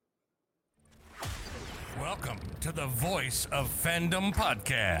Welcome to the Voice of Fandom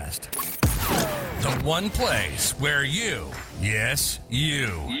podcast. The one place where you, yes,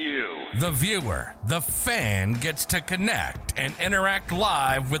 you, the viewer, the fan, gets to connect and interact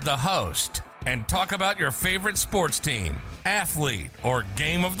live with the host and talk about your favorite sports team, athlete, or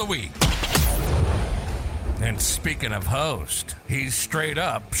game of the week. And speaking of host, he's straight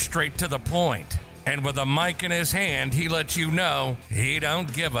up, straight to the point. And with a mic in his hand, he lets you know he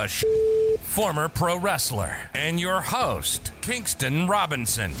don't give a shit. Former pro wrestler and your host, Kingston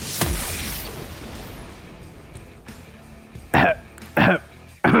Robinson.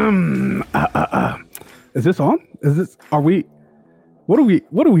 Is this on? What are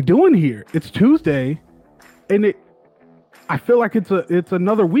we doing here? It's Tuesday, and I feel like it's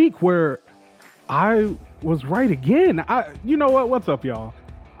another week where I was right again. You know what? What's up, y'all?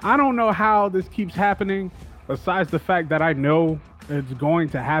 I don't know how this keeps happening, besides the fact that I know it's going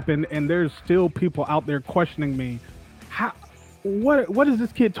to happen, and there's still people out there questioning me. What is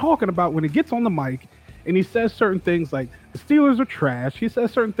this kid talking about when he gets on the mic and he says certain things like the Steelers are trash? He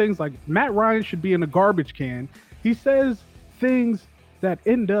says certain things like Matt Ryan should be in a garbage can. He says things that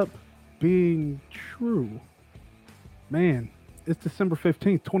end up being true. Man, it's December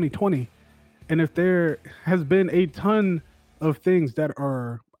 15th, 2020. And if there has been a ton of things that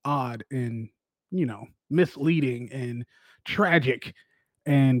are odd and, misleading and tragic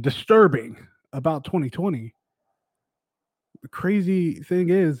and disturbing about 2020, the crazy thing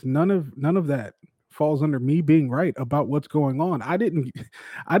is none of that falls under me being right about what's going on. I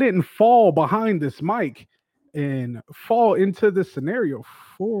didn't fall behind this mic and fall into this scenario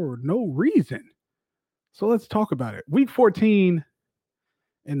for no reason. So let's talk about it. Week 14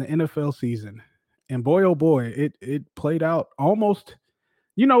 in the NFL season, and boy oh boy, it played out almost.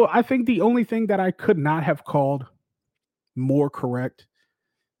 I think the only thing that I could not have called more correct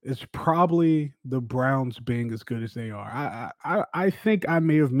is probably the Browns being as good as they are. I think I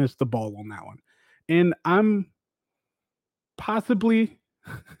may have missed the ball on that one. And I'm possibly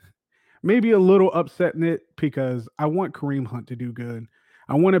maybe a little upset in it because I want Kareem Hunt to do good.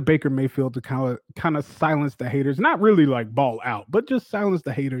 I wanted Baker Mayfield to kind of silence the haters, not really like ball out, but just silence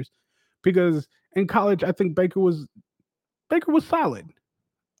the haters, because in college I think Baker was solid.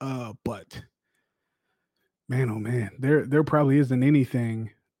 But man, oh man, there probably isn't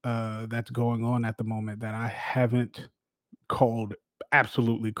anything that's going on at the moment that I haven't called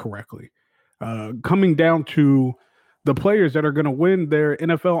absolutely correctly. Coming down to the players that are going to win their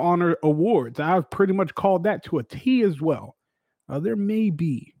NFL honor awards, I've pretty much called that to a T as well. There may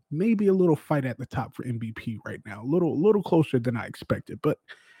be a little fight at the top for MVP right now, a little closer than I expected. But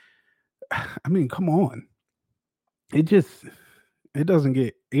I mean, come on, it doesn't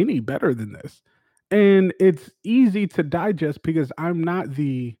get any better than this. And it's easy to digest because I'm not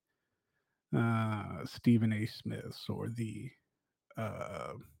the Stephen A. Smiths or the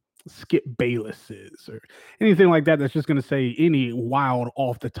Skip Baylesses or anything like that that's just going to say any wild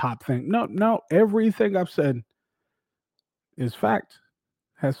off the top thing. No, everything I've said is fact,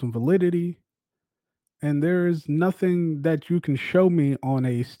 has some validity, and there is nothing that you can show me on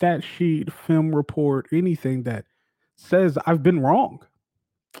a stat sheet, film report, anything that says I've been wrong.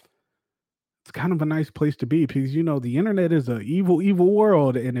 It's kind of a nice place to be because, the internet is an evil, evil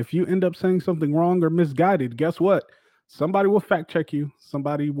world. And if you end up saying something wrong or misguided, guess what? Somebody will fact check you.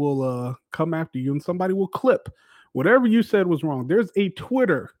 Somebody will come after you, and somebody will clip whatever you said was wrong. There's a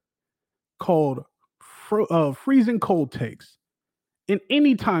Twitter called Freezing Cold Takes. And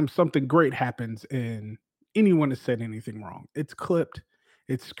anytime something great happens and anyone has said anything wrong, it's clipped,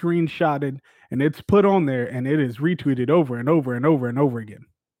 it's screenshotted, and it's put on there, and it is retweeted over and over and over and over again.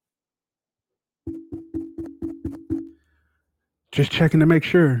 Just checking to make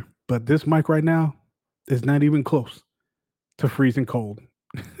sure, but this mic right now is not even close to freezing cold.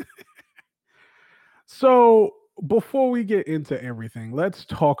 So before we get into everything, let's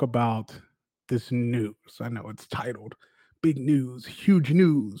talk about this news. I know it's titled Big News, Huge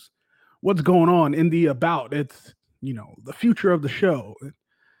News. What's going on in the about? It's, the future of the show.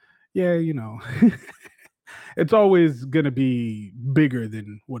 Yeah, it's always going to be bigger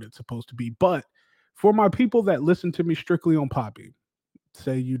than what it's supposed to be. But for my people that listen to me strictly on Podbean,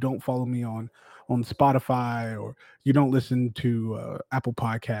 say you don't follow me on Spotify, or you don't listen to Apple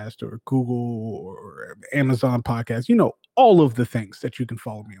Podcast or Google or Amazon Podcast, all of the things that you can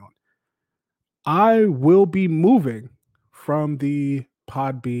follow me on. I will be moving from the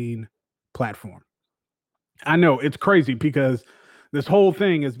Podbean platform. I know it's crazy because this whole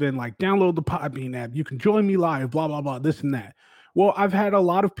thing has been like, download the Podbean app. You can join me live, blah, blah, blah, this and that. Well, I've had a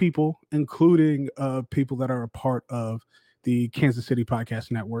lot of people, including people that are a part of the Kansas City Podcast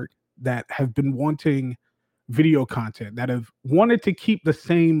Network, that have been wanting video content, that have wanted to keep the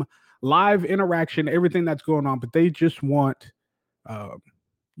same live interaction, everything that's going on, but they just want, uh,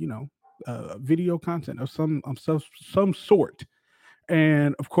 you know, video content of some sort.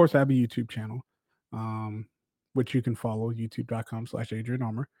 And of course, I have a YouTube channel, um, which you can follow, youtube.com/Adrian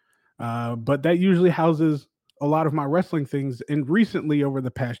Armour. But that usually houses a lot of my wrestling things. And recently, over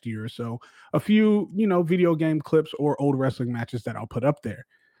the past year or so, a few, video game clips or old wrestling matches that I'll put up there.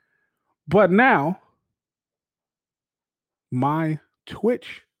 But now, my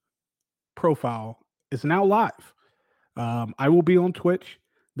Twitch profile is now live. I will be on Twitch.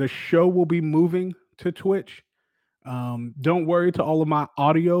 The show will be moving to Twitch. Don't worry, to all of my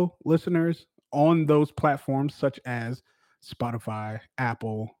audio listeners on those platforms such as Spotify,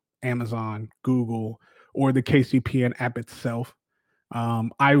 Apple, Amazon, Google, or the KCPN app itself.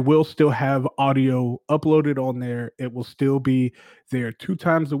 I will still have audio uploaded on there. It will still be there 2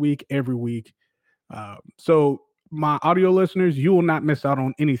 times a week, every week. So my audio listeners, you will not miss out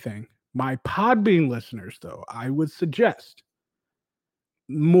on anything. My Podbean listeners, though, I would suggest,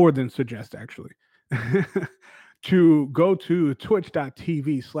 more than suggest actually, to go to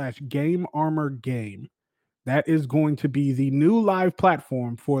twitch.tv/Game Armor Game. That is going to be the new live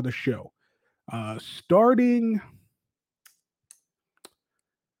platform for the show. Starting,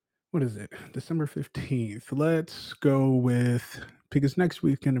 what is it? December 15th. Let's go with, because next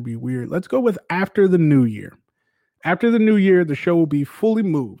week's going to be weird. Let's go with after the new year. After the new year, the show will be fully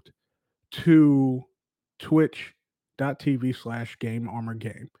moved to twitch.tv/Game Armor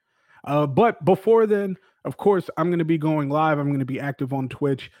Game. But before then, of course, I'm going to be going live. I'm going to be active on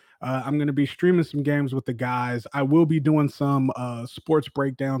Twitch. I'm going to be streaming some games with the guys. I will be doing some sports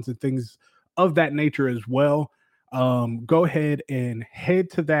breakdowns and things of that nature as well. Go ahead and head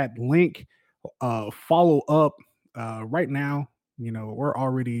to that link. Follow up right now. We're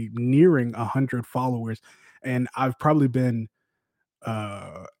already nearing 100 followers, and I've probably been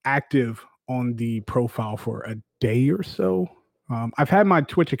active on the profile for a day or so. I've had my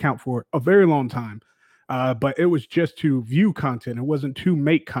Twitch account for a very long time, but it was just to view content. It wasn't to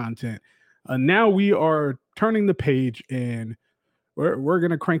make content. Now we are turning the page, and we're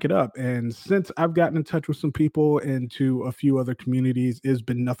going to crank it up. And since I've gotten in touch with some people and to a few other communities, it's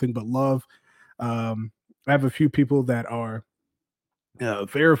been nothing but love. I have a few people that are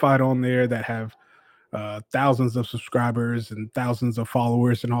verified on there that have thousands of subscribers and thousands of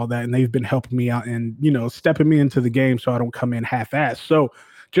followers and all that. And they've been helping me out and, stepping me into the game so I don't come in half-assed. So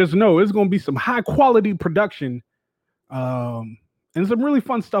just know it's going to be some high quality production and some really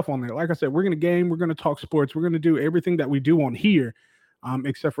fun stuff on there. Like I said, we're going to game, we're going to talk sports, we're going to do everything that we do on here,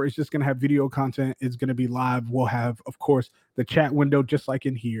 except for it's just going to have video content. It's going to be live. We'll have, of course, the chat window just like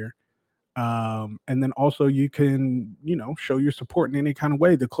in here. And then also you can, show your support in any kind of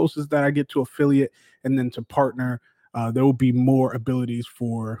way. The closest that I get to affiliate and then to partner, there will be more abilities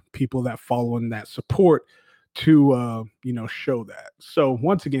for people that follow and that support to, show that. So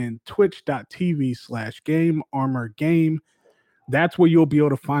once again, twitch.tv/Game Armor Game. That's where you'll be able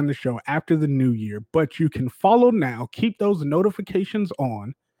to find the show after the new year, but you can follow now, keep those notifications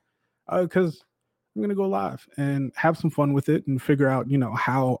on, because I'm going to go live and have some fun with it and figure out,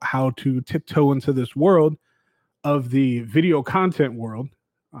 how to tiptoe into this world of the video content world.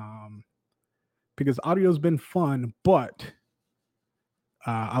 Because audio's been fun, but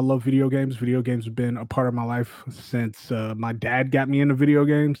I love video games. Video games have been a part of my life since my dad got me into video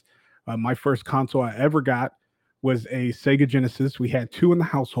games. My first console I ever got was a Sega Genesis. We had 2 in the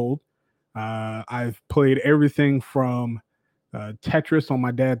household. I've played everything from Tetris on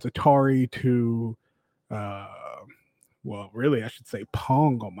my dad's Atari to really I should say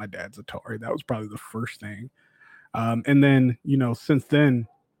Pong on my dad's Atari. That was probably the first thing. And then, since then,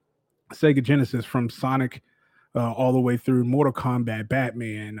 Sega Genesis, from Sonic all the way through Mortal Kombat,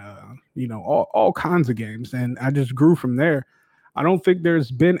 Batman, all kinds of games. And I just grew from there. I don't think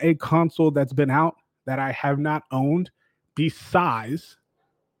there's been a console that's been out that I have not owned besides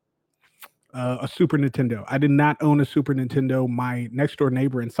a Super Nintendo. I did not own a Super Nintendo. My next door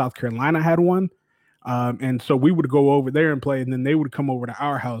neighbor in South Carolina had one. And so we would go over there and play, and then they would come over to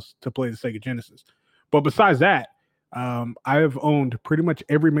our house to play the Sega Genesis. But besides that, I have owned pretty much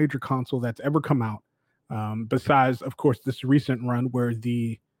every major console that's ever come out. Besides, of course, this recent run where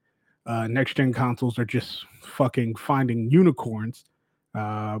the next-gen consoles are just fucking finding unicorns.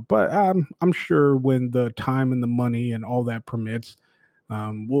 But I'm sure when the time and the money and all that permits,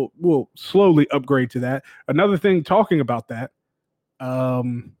 we'll slowly upgrade to that. Another thing, talking about that,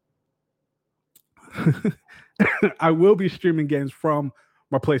 I will be streaming games from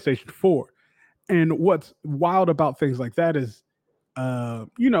my PlayStation 4. And what's wild about things like that is,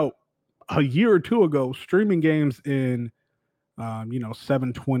 a year or two ago, streaming games in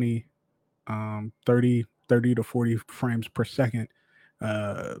 720, 30 to 40 frames per second,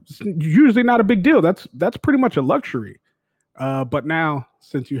 it's usually not a big deal. That's pretty much a luxury. But now,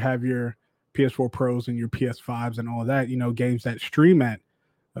 since you have your PS4 Pros and your PS5s and all that, games that stream at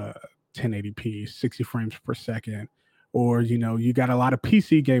 1080p, 60 frames per second, or you got a lot of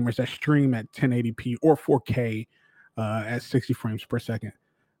PC gamers that stream at 1080p or 4K at 60 frames per second.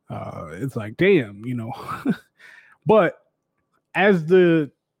 It's like, damn, But as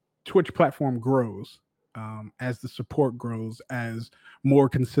the Twitch platform grows, as the support grows, as more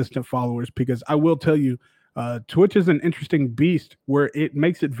consistent followers, because I will tell you, Twitch is an interesting beast where it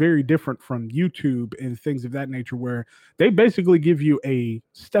makes it very different from YouTube and things of that nature, where they basically give you a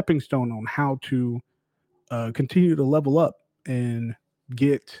stepping stone on how to continue to level up and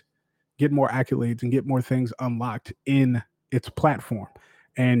get more accolades and get more things unlocked in its platform.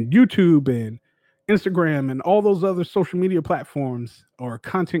 And YouTube and Instagram and all those other social media platforms or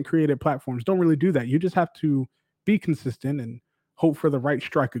content created platforms don't really do that. You just have to be consistent and hope for the right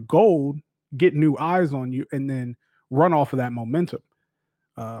strike of gold, get new eyes on you, and then run off of that momentum.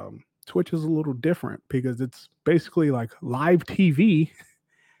 Twitch is a little different because it's basically like live TV.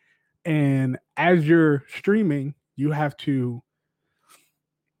 And as you're streaming, you have to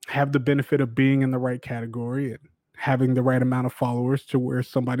have the benefit of being in the right category and having the right amount of followers to where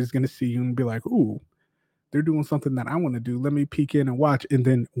somebody's going to see you and be like, ooh, they're doing something that I want to do. Let me peek in and watch. And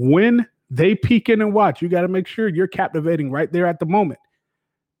then when they peek in and watch, you got to make sure you're captivating right there at the moment.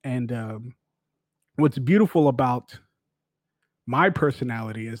 And what's beautiful about my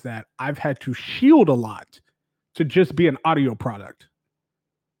personality is that I've had to shield a lot to just be an audio product.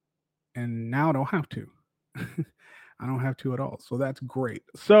 And now I don't have to. I don't have to at all. So that's great.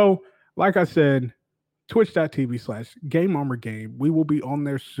 So, like I said, twitch.tv/GameArmorGame. We will be on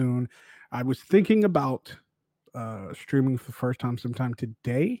there soon. I was thinking about streaming for the first time sometime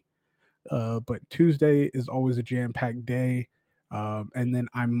today, but Tuesday is always a jam-packed day. And then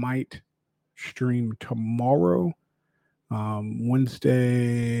I might stream tomorrow.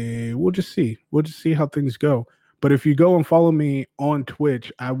 Wednesday, we'll just see. We'll just see how things go. But if you go and follow me on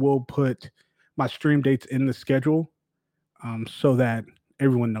Twitch, I will put my stream dates in the schedule so that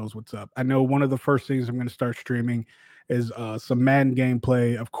everyone knows what's up. I know one of the first things I'm going to start streaming is some Madden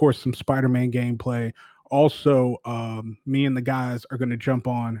gameplay, of course, some Spider-Man gameplay. Also, me and the guys are going to jump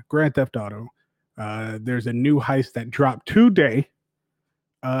on Grand Theft Auto. There's a new heist that dropped today,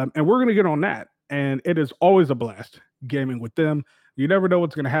 and we're going to get on that. And it is always a blast gaming with them. You never know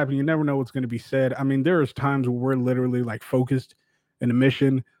what's going to happen. You never know what's going to be said. I mean, there's times where we're literally like focused in a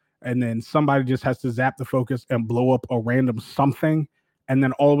mission, and then somebody just has to zap the focus and blow up a random something. And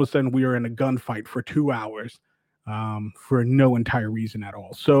then all of a sudden we are in a gunfight for 2 hours for no entire reason at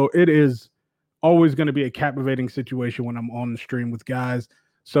all. So it is always going to be a captivating situation when I'm on the stream with guys.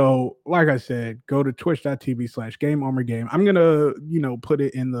 So like I said, go to twitch.tv/GameArmorGame. I'm going to, put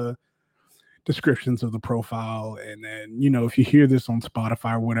it in the descriptions of the profile. And then, if you hear this on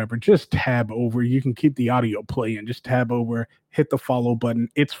Spotify or whatever, just tab over. You can keep the audio playing. Just tab over, hit the follow button.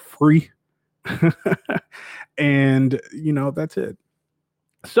 It's free. And, that's it.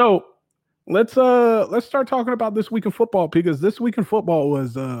 So let's start talking about this week in football, because this week in football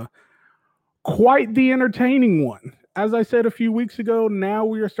was quite the entertaining one. As I said a few weeks ago, now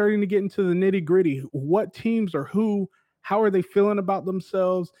we are starting to get into the nitty-gritty. What teams are who? How are they feeling about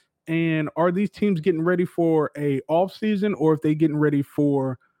themselves? And are these teams getting ready for a off season, or if they getting ready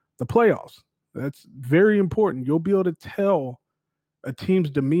for the playoffs? That's very important. You'll be able to tell a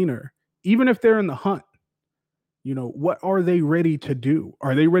team's demeanor, even if they're in the hunt. What are they ready to do?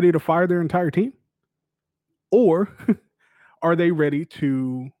 Are they ready to fire their entire team? Or are they ready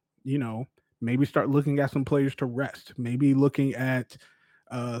to, maybe start looking at some players to rest, maybe looking at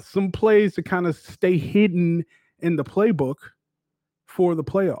some plays to kind of stay hidden in the playbook for the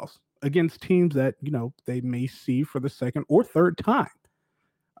playoffs against teams that, they may see for the second or third time.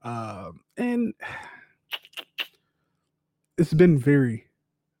 And it's been very,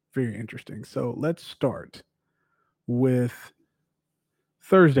 very interesting. So let's start with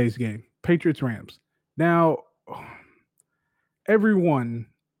Thursday's game, Patriots-Rams. Now, everyone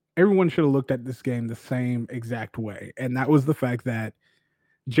should have looked at this game the same exact way. And that was the fact that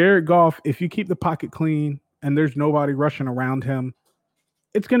Jared Goff, if you keep the pocket clean and there's nobody rushing around him,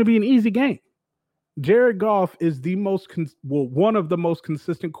 it's going to be an easy game. Jared Goff is one of the most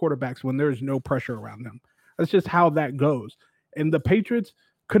consistent quarterbacks when there's no pressure around him. That's just how that goes. And the Patriots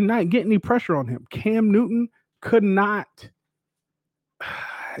could not get any pressure on him. Cam Newton could not.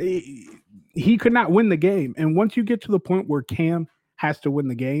 He could not win the game. And once you get to the point where Cam has to win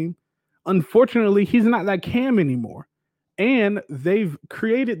the game, Unfortunately, he's not that Cam anymore. And they've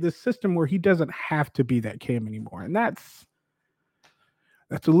created this system where he doesn't have to be that Cam anymore. And that's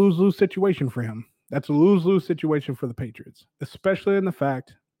a lose-lose situation for him. That's a lose-lose situation for the Patriots, especially in the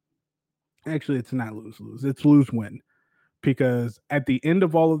fact, actually, it's not lose-lose. It's lose-win. Because at the end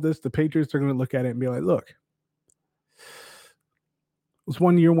of all of this, the Patriots are going to look at it and be like, look, it's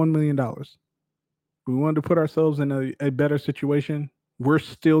 1 year, $1 million. We wanted to put ourselves in a better situation. We're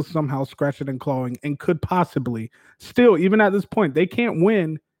still somehow scratching and clawing and could possibly still, even at this point, they can't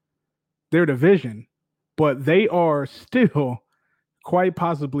win their division, but they are still quite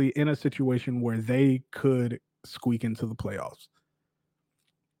possibly in a situation where they could squeak into the playoffs.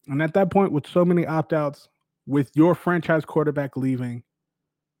 And at that point, with so many opt-outs, with your franchise quarterback leaving,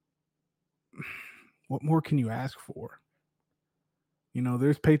 what more can you ask for? You know,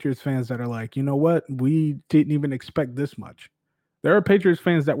 there's Patriots fans that are like, you know what? We didn't even expect this much. There are Patriots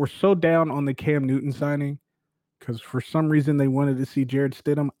fans that were so down on the Cam Newton signing because for some reason they wanted to see Jared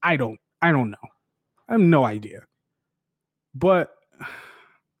Stidham. I don't know. I have no idea. But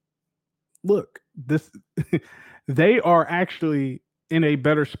look, they are actually in a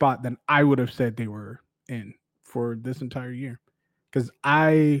better spot than I would have said they were in for this entire year. Because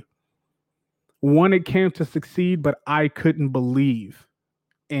I wanted Cam to succeed, but I couldn't believe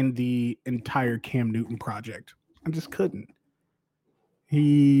in the entire Cam Newton project. I just couldn't.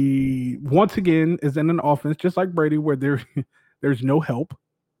 He, once again, is in an offense just like Brady where there's no help.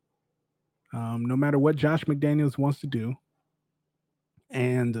 No matter what Josh McDaniels wants to do.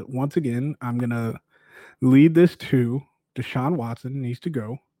 And once again, I'm going to lead this to Deshaun Watson needs to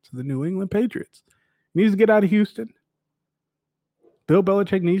go to the New England Patriots. He needs to get out of Houston. Bill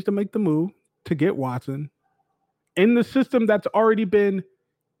Belichick needs to make the move to get Watson in the system that's already been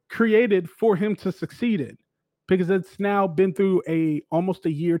created for him to succeed in, because it's now been through almost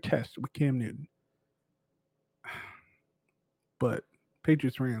a year test with Cam Newton. But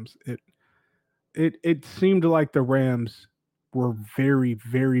Patriots Rams, it seemed like the Rams were very,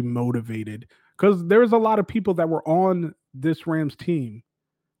 very motivated because there's a lot of people that were on this Rams team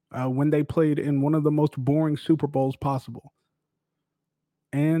when they played in one of the most boring Super Bowls possible.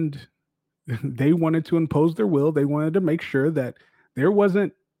 And they wanted to impose their will. They wanted to make sure that there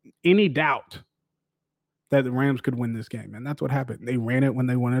wasn't any doubt that the Rams could win this game. And that's what happened. They ran it when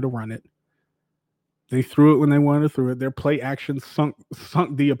they wanted to run it. They threw it when they wanted to throw it. Their play action sunk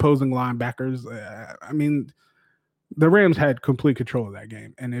the opposing linebackers. I mean, the Rams had complete control of that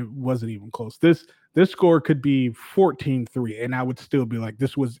game, and it wasn't even close. This score could be 14-3, and I would still be like,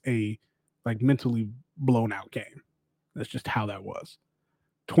 this was a mentally blown out game. That's just how that was.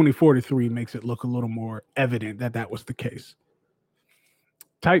 24-3 makes it look a little more evident that was the case.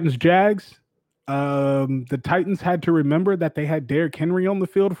 Titans Jags. The Titans had to remember that they had Derrick Henry on the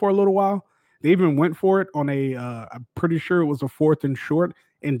field for a little while. They even went for it on I'm pretty sure it was a 4th and short,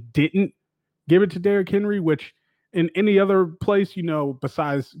 and didn't give it to Derrick Henry, which in any other place,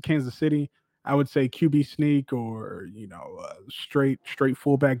 besides Kansas City, I would say QB sneak or, straight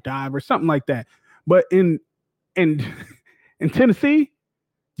fullback dive or something like that. But in Tennessee,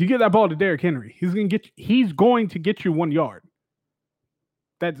 you get that ball to Derrick Henry. He's going to get you 1 yard.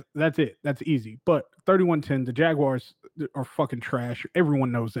 That's it. That's easy. But 31-10, the Jaguars are fucking trash.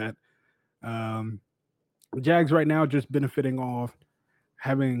 Everyone knows that. The Jags right now just benefiting off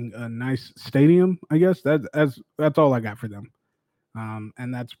having a nice stadium, I guess. That's all I got for them.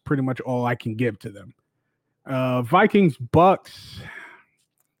 And that's pretty much all I can give to them. Vikings Bucks.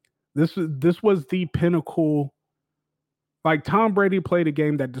 This was the pinnacle. Like, Tom Brady played a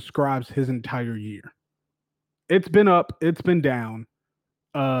game that describes his entire year. It's been up, it's been down.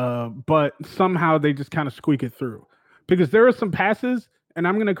 But somehow they just kind of squeak it through. Because there are some passes, and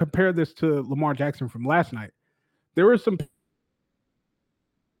I'm going to compare this to Lamar Jackson from last night. There were some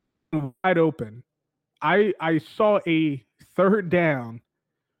wide open. I saw a 3rd down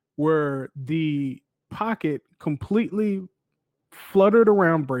where the pocket completely fluttered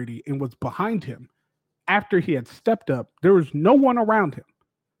around Brady and was behind him after he had stepped up. There was no one around him.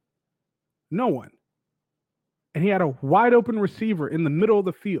 No one. And he had a wide open receiver in the middle of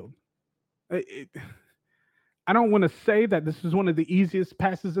the field. I don't want to say that this is one of the easiest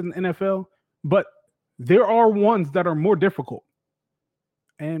passes in the NFL, but there are ones that are more difficult.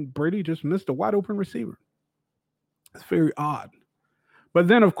 And Brady just missed a wide open receiver. It's very odd. But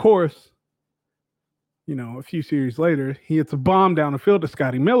then, of course, a few series later, he hits a bomb down the field to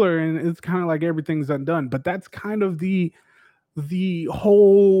Scotty Miller, and it's kind of like everything's undone. But that's kind of the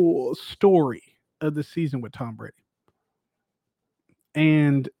whole story of the season with Tom Brady.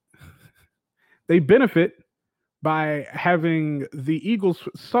 And they benefit by having the Eagles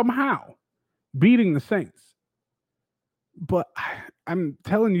somehow beating the Saints. But I'm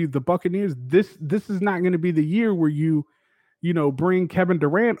telling you, the Buccaneers, this is not going to be the year where you bring Kevin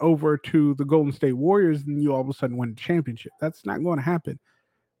Durant over to the Golden State Warriors and you all of a sudden win the championship. That's not going to happen.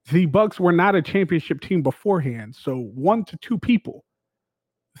 The Bucks were not a championship team beforehand. So 1 to 2 people,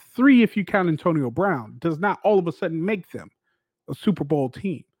 3 if you count Antonio Brown, does not all of a sudden make them a Super Bowl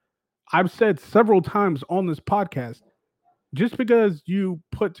team. I've said several times on this podcast, just because you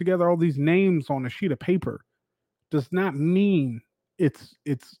put together all these names on a sheet of paper does not mean it's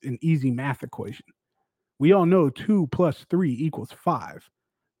an easy math equation. We all know 2 plus 3 equals 5.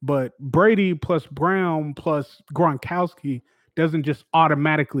 But Brady plus Brown plus Gronkowski doesn't just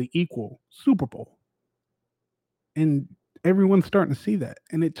automatically equal Super Bowl. And everyone's starting to see that.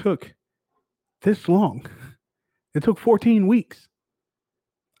 And it took this long. It took 14 weeks.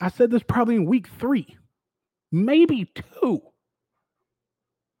 I said this probably in week 3, maybe 2.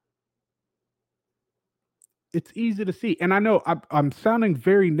 It's easy to see. And I know I'm sounding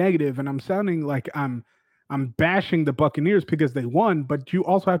very negative and I'm sounding like I'm bashing the Buccaneers because they won, but you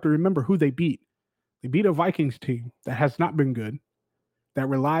also have to remember who they beat. They beat a Vikings team that has not been good, that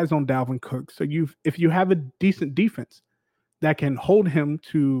relies on Dalvin Cook. So if you have a decent defense that can hold him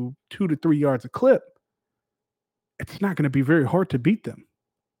to 2 to 3 yards a clip, it's not going to be very hard to beat them.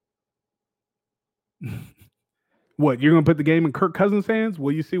 What, you're going to put the game in Kirk Cousins' hands?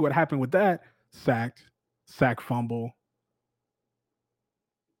 Well, you see what happened with that. Sack fumble.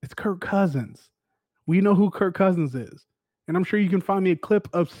 It's Kirk Cousins. We know who Kirk Cousins is. And I'm sure you can find me a clip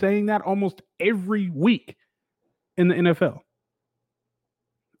of saying that almost every week in the NFL.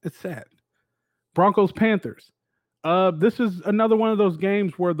 It's sad. Broncos, Panthers. This is another one of those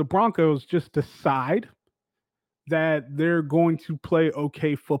games where the Broncos just decide that they're going to play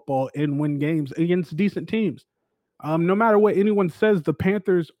okay football and win games against decent teams. No matter what anyone says, the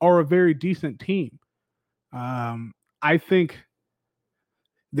Panthers are a very decent team. I think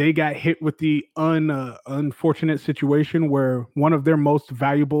they got hit with the unfortunate situation where one of their most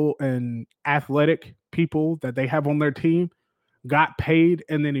valuable and athletic people that they have on their team got paid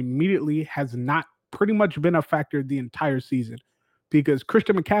and then immediately has not pretty much been a factor the entire season because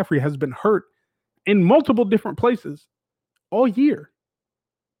Christian McCaffrey has been hurt in multiple different places all year.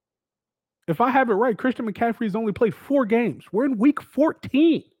 If I have it right, Christian McCaffrey's only played 4 games. We're in week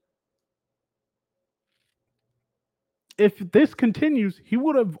 14. If this continues, he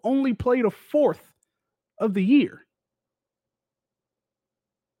would have only played a fourth of the year.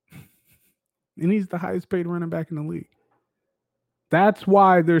 And he's the highest paid running back in the league. That's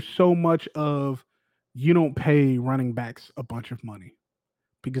why there's so much of you don't pay running backs a bunch of money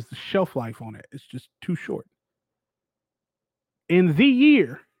because the shelf life on it is just too short. In the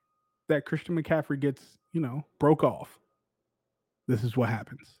year that Christian McCaffrey gets, broke off, this is what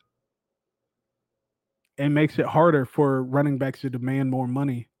happens. It makes it harder for running backs to demand more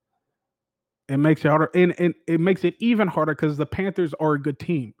money. It makes it harder. And it makes it even harder because the Panthers are a good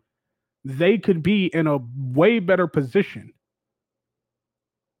team. They could be in a way better position.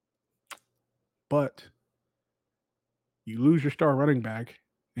 But you lose your star running back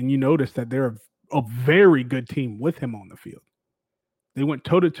and you notice that they're a very good team with him on the field. They went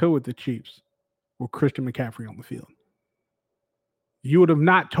toe-to-toe with the Chiefs with Christian McCaffrey on the field. You would have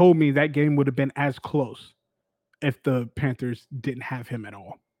not told me that game would have been as close if the Panthers didn't have him at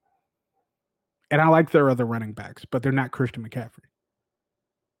all. And I like their other running backs, but they're not Christian McCaffrey.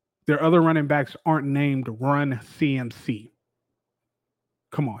 Their other running backs aren't named Run CMC.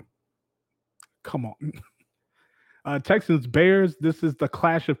 Come on. Texans, Bears. This is the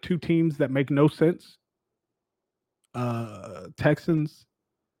clash of 2 teams that make no sense. Texans,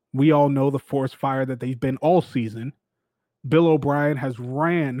 we all know the forest fire that they've been all season. Bill O'Brien has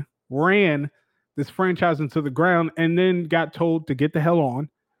ran this franchise into the ground and then got told to get the hell on.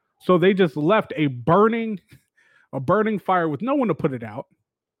 So they just left a burning fire with no one to put it out.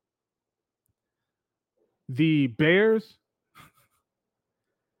 The Bears,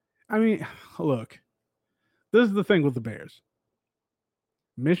 I mean, look, this is the thing with the Bears.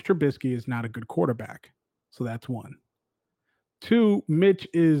 Mitch Trubisky is not a good quarterback. So that's 1. 2, Mitch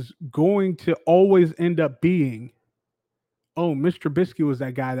is going to always end up being, Mitch Trubisky was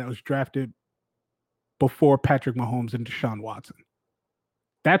that guy that was drafted before Patrick Mahomes and Deshaun Watson.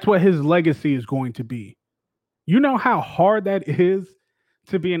 That's what his legacy is going to be. You know how hard that is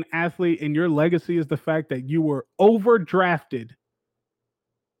to be an athlete, and your legacy is the fact that you were overdrafted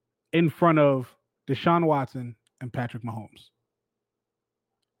in front of Deshaun Watson and Patrick Mahomes.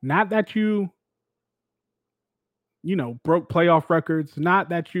 Not that you broke playoff records, not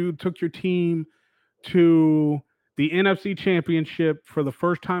that you took your team to the NFC Championship for the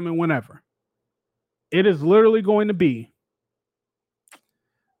first time in whenever. It is literally going to be.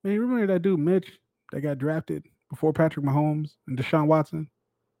 Man, you remember that dude Mitch that got drafted before Patrick Mahomes and Deshaun Watson?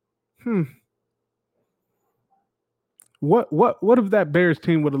 What if that Bears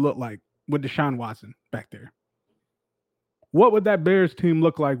team would have looked like with Deshaun Watson back there? What would that Bears team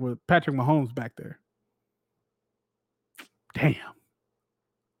look like with Patrick Mahomes back there? Damn.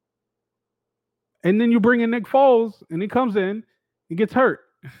 And then you bring in Nick Foles, and he comes in, he gets hurt.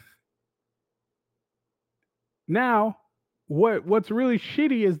 Now, what's really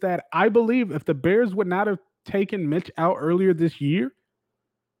shitty is that I believe if the Bears would not have taken Mitch out earlier this year,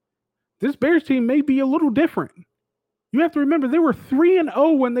 this Bears team may be a little different. You have to remember they were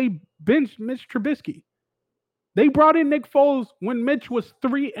 3-0 when they benched Mitch Trubisky. They brought in Nick Foles when Mitch was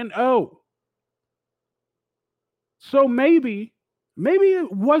 3-0. So maybe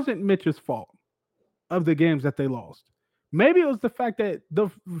it wasn't Mitch's fault of the games that they lost. Maybe it was the fact that the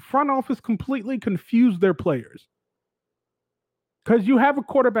front office completely confused their players. Because you have a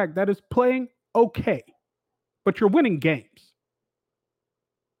quarterback that is playing okay, but you're winning games.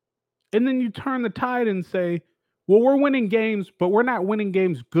 And then you turn the tide and say, well, we're winning games, but we're not winning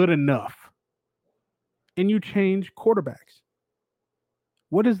games good enough. And you change quarterbacks.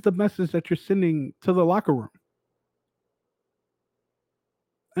 What is the message that you're sending to the locker room?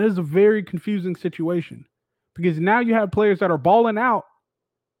 It is a very confusing situation because now you have players that are balling out.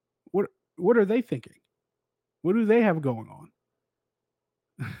 What are they thinking? What do they have going on?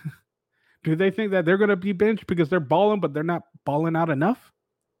 Do they think that they're going to be benched because they're balling, but they're not balling out enough?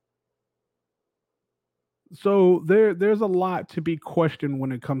 So there's a lot to be questioned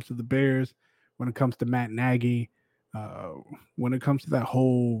when it comes to the Bears, when it comes to Matt Nagy, when it comes to that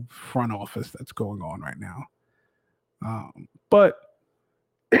whole front office that's going on right now. But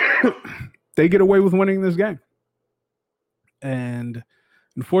they get away with winning this game. And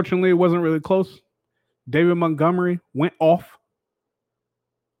unfortunately, it wasn't really close. David Montgomery went off.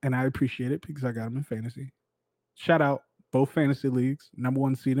 And I appreciate it because I got him in fantasy. Shout out both fantasy leagues. Number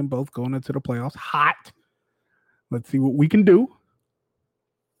 1 seed in both going into the playoffs. Hot. Let's see what we can do.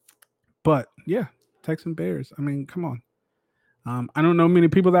 But yeah, Texans Bears. I mean, come on. I don't know many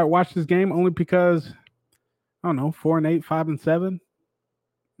people that watch this game only because, I don't know, 4-8, 5-7.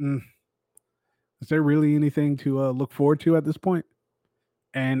 Is there really anything to look forward to at this point?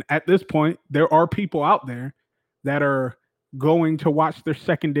 And at this point, there are people out there that are going to watch their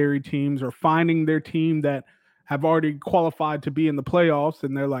secondary teams or finding their team that have already qualified to be in the playoffs.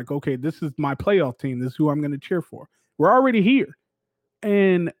 And they're like, okay, this is my playoff team. This is who I'm going to cheer for. We're already here.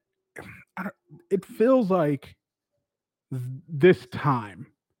 And it feels like this time,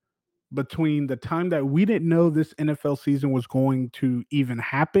 between the time that we didn't know this NFL season was going to even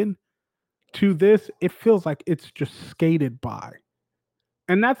happen to this, it feels like it's just skated by.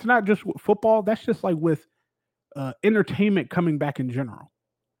 And that's not just with football. That's just like with entertainment coming back in general.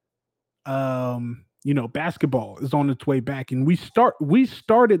 Basketball is on its way back. And we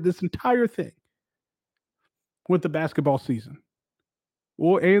started this entire thing with the basketball season.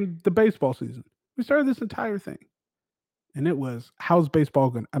 Well, and the baseball season. We started this entire thing. And it was, how's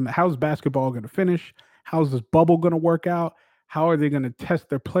basketball going to finish? How's this bubble going to work out? How are they going to test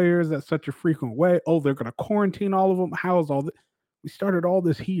their players at such a frequent way? Oh, they're going to quarantine all of them. How's all this? We started all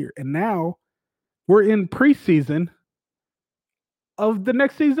this here. And now we're in preseason of the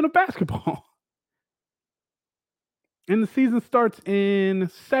next season of basketball. And the season starts in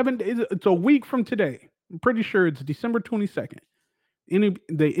 7 days. It's a week from today. I'm pretty sure it's December 22nd.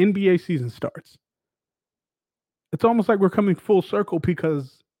 The NBA season starts. It's almost like we're coming full circle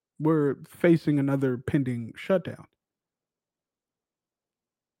because we're facing another pending shutdown.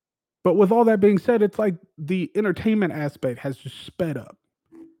 But with all that being said, it's like the entertainment aspect has just sped up.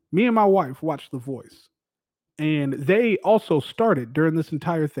 Me and my wife watched The Voice. And they also started during this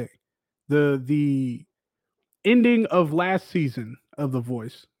entire thing. The ending of last season of The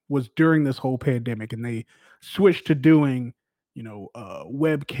Voice was during this whole pandemic. And they switched to doing,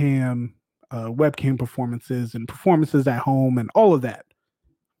 webcam performances and performances at home and all of that.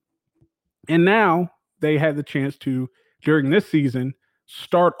 And now they had the chance to, during this season,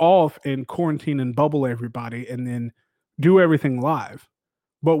 start off and quarantine and bubble everybody and then do everything live.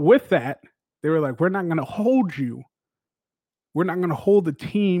 But with that, they were like, we're not going to hold you. We're not going to hold the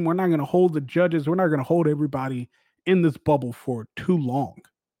team. We're not going to hold the judges. We're not going to hold everybody in this bubble for too long.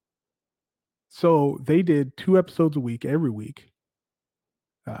 So they did 2 episodes a week, every week.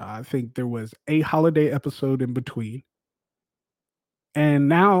 I think there was a holiday episode in between. And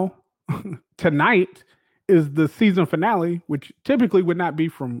now, tonight is the season finale, which typically would not be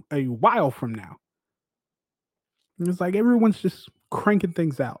from a while from now. And it's like everyone's just cranking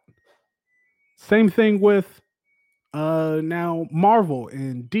things out. Same thing with now Marvel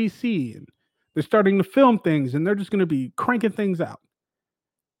and DC, and they're starting to film things, and they're just going to be cranking things out.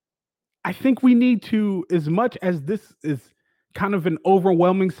 I think we need to, as much as this is kind of an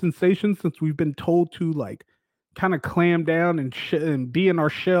overwhelming sensation, since we've been told to like kind of clam down and and be in our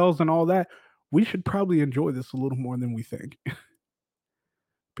shells and all that, we should probably enjoy this a little more than we think.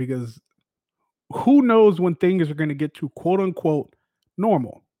 Because who knows when things are going to get to quote unquote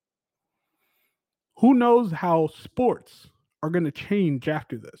normal? Who knows how sports are going to change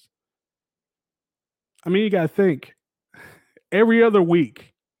after this? I mean, you got to think every other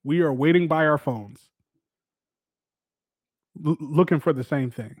week we are waiting by our phones looking for the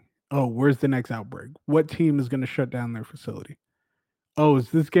same thing. Oh, where's the next outbreak? What team is going to shut down their facility? Oh, is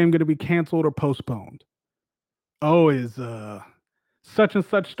this game going to be canceled or postponed? Oh, is such and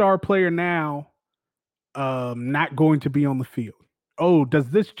such star player now not going to be on the field? Oh, does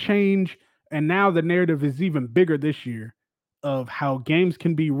this change? And now the narrative is even bigger this year of how games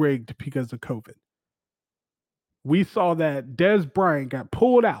can be rigged because of COVID. We saw that Dez Bryant got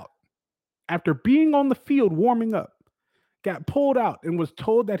pulled out after being on the field warming up, got pulled out and was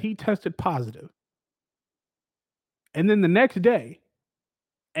told that he tested positive. And then the next day,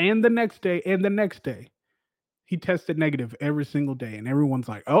 and the next day, and the next day, he tested negative every single day. And everyone's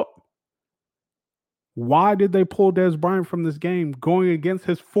like, oh, why did they pull Dez Bryant from this game going against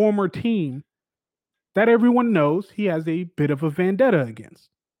his former team that everyone knows he has a bit of a vendetta against?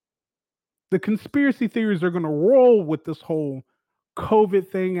 The conspiracy theories are going to roll with this whole COVID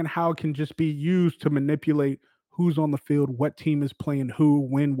thing and how it can just be used to manipulate who's on the field, what team is playing who,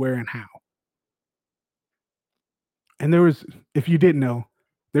 when, where, and how. And there was, if you didn't know,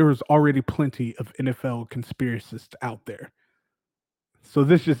 there was already plenty of NFL conspiracists out there. So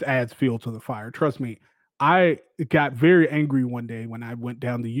this just adds fuel to the fire. Trust me, I got very angry one day when I went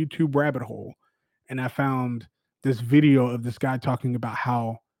down the YouTube rabbit hole and I found this video of this guy talking about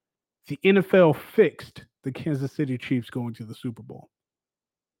how the NFL fixed the Kansas City Chiefs going to the Super Bowl.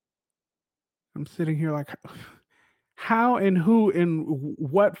 I'm sitting here like, how and who and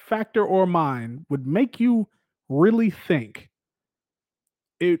what factor or mind would make you really think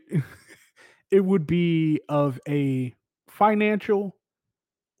it it would be of a financial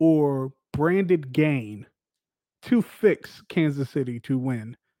or branded gain to fix Kansas City to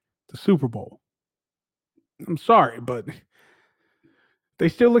win the Super Bowl? I'm sorry, but they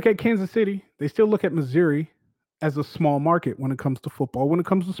still look at Kansas City, they still look at Missouri as a small market when it comes to football, when it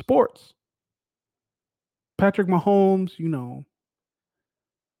comes to sports. Patrick Mahomes,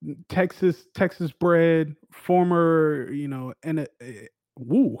 Texas bred, former,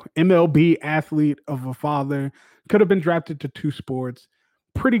 MLB athlete of a father, could have been drafted to two sports,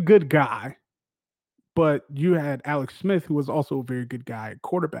 pretty good guy. But you had Alex Smith, who was also a very good guy at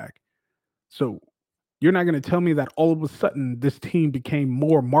quarterback. So you're not going to tell me that all of a sudden this team became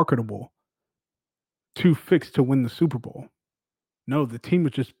more marketable to fix to win the Super Bowl. No, the team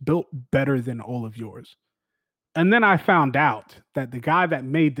was just built better than all of yours. And then I found out that the guy that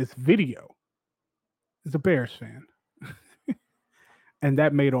made this video is a Bears fan. And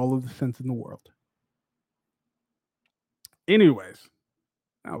that made all of the sense in the world. Anyways,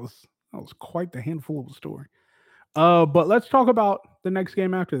 that was quite the handful of a story. But let's talk about the next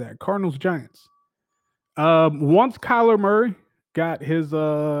game after that. Cardinals Giants. Once Kyler Murray got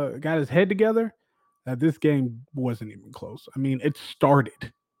his head together, this game wasn't even close. I mean, it started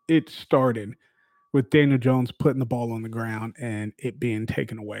with Daniel Jones putting the ball on the ground and it being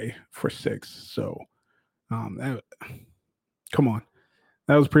taken away for 6. So, come on.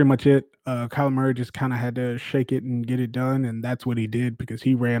 That was pretty much it. Kyler Murray just kind of had to shake it and get it done, and that's what he did because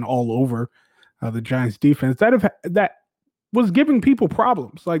he ran all over the Giants defense. That was giving people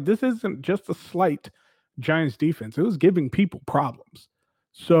problems. Like, this isn't just a slight Giants defense. It was giving people problems.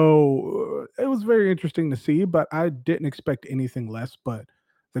 So it was very interesting to see, but I didn't expect anything less but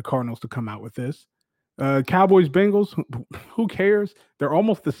the Cardinals to come out with this. Cowboys, Bengals, who cares? They're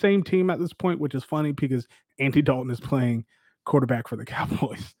almost the same team at this point, which is funny because Andy Dalton is playing quarterback for the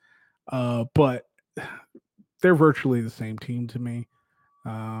Cowboys. But they're virtually the same team to me.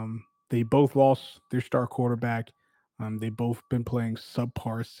 They both lost their star quarterback. They both been playing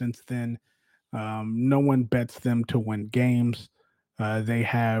subpar since then. No one bets them to win games. They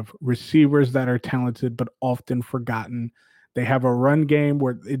have receivers that are talented but often forgotten. They have a run game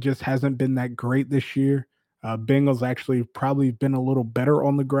where it just hasn't been that great this year. Bengals actually probably been a little better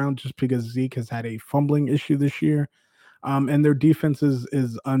on the ground just because Zeke has had a fumbling issue this year. And their defense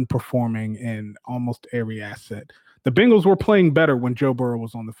is unperforming in almost every asset. The Bengals were playing better when Joe Burrow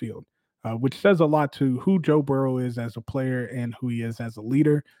was on the field, which says a lot to who Joe Burrow is as a player and who he is as a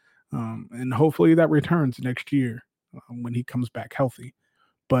leader. And hopefully that returns next year when he comes back healthy.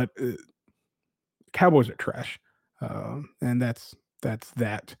 But Cowboys are trash, and that's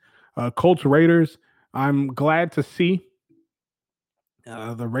that. Colts Raiders. I'm glad to see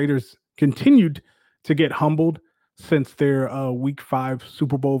the Raiders continued to get humbled since their Week 5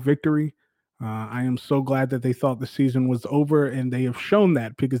 Super Bowl victory. I am so glad that they thought the season was over, and they have shown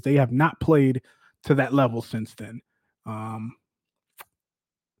that because they have not played to that level since then. John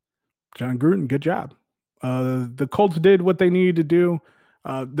Gruden, good job. The Colts did what they needed to do.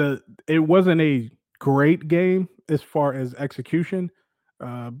 It wasn't a great game as far as execution,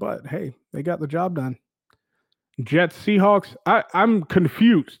 but hey, they got the job done. Jets Seahawks. I'm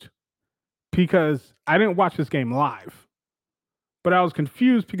confused because I didn't watch this game live, but I was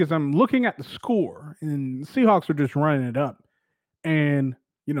confused because I'm looking at the score and the Seahawks are just running it up. And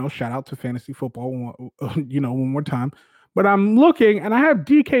shout out to fantasy football, one more time. But I'm looking and I have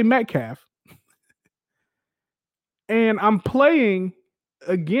DK Metcalf, and I'm playing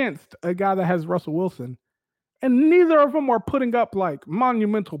against a guy that has Russell Wilson, and neither of them are putting up like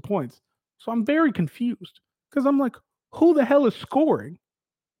monumental points. So I'm very confused because I'm like, who the hell is scoring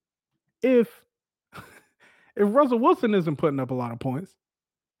if Russell Wilson isn't putting up a lot of points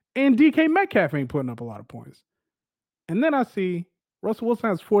and DK Metcalf ain't putting up a lot of points? And then I see Russell Wilson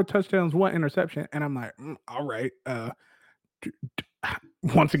has 4 touchdowns, 1 interception, and I'm like, all right.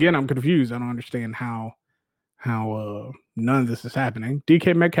 Once again, I'm confused. I don't understand how none of this is happening.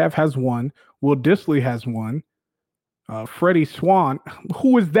 DK Metcalf has 1. Will Dissly has 1. Freddie Swan,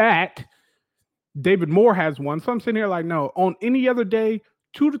 who is that? David Moore has 1. So I'm sitting here like, no, on any other day,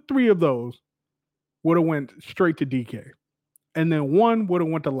 2 to 3 of those would have went straight to DK. And then 1 would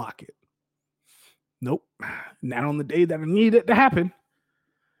have went to Lockett. Nope. Not on the day that I needed it to happen.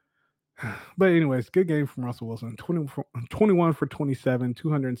 But anyways, good game from Russell Wilson. 21 for 27,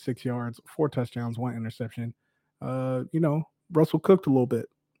 206 yards, 4 touchdowns, 1 interception. Russell cooked a little bit.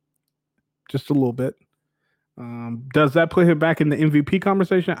 Just a little bit. Does that put him back in the MVP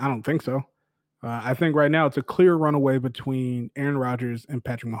conversation? I don't think so. I think right now it's a clear runaway between Aaron Rodgers and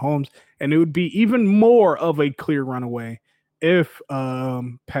Patrick Mahomes, and it would be even more of a clear runaway if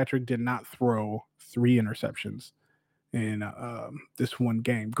Patrick did not throw 3 interceptions in this one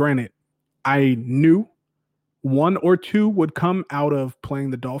game. Granted, I knew 1 or 2 would come out of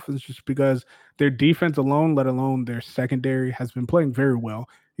playing the Dolphins just because their defense alone, let alone their secondary, has been playing very well.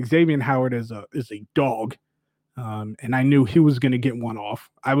 Xavier Howard is a dog, and I knew he was going to get 1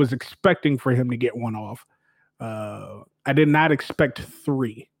 off. I was expecting for him to get 1 off. I did not expect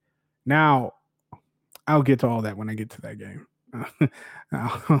 3. Now, I'll get to all that when I get to that game.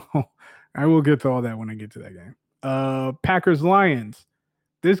 I will get to all that when I get to that game. Packers-Lions.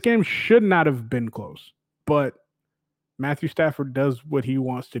 This game should not have been close, but Matthew Stafford does what he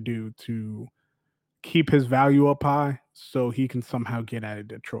wants to do to keep his value up high so he can somehow get out of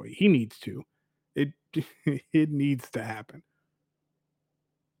Detroit. He needs to. It needs to happen.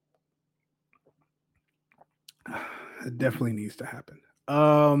 It definitely needs to happen.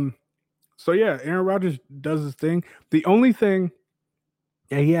 So yeah, Aaron Rodgers does his thing. The only thing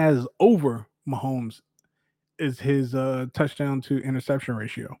that he has over Mahomes is his touchdown to interception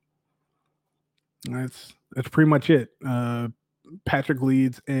ratio. That's pretty much it. Patrick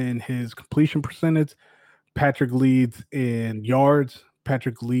leads in his completion percentage. Patrick leads in yards.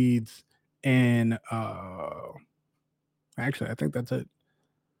 Patrick leads in actually, I think that's it.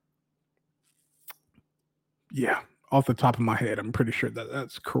 Yeah, off the top of my head, I'm pretty sure that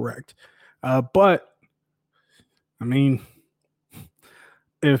that's correct. But I mean,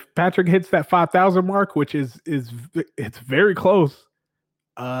 if Patrick hits that 5,000 mark, which is it's very close,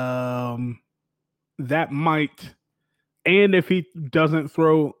 that might, and if he doesn't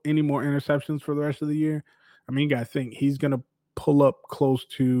throw any more interceptions for the rest of the year, I mean, you got to think he's going to pull up close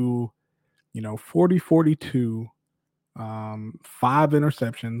to, 40, 42, 5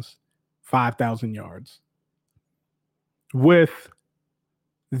 interceptions, 5,000 yards with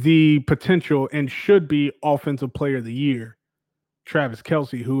the potential and should be offensive player of the year, Travis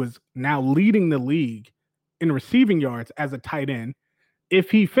Kelce, who is now leading the league in receiving yards as a tight end.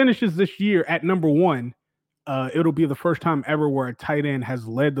 If he finishes this year at number 1, it'll be the first time ever where a tight end has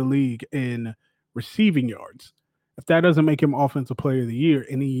led the league in receiving yards. If that doesn't make him offensive player of the year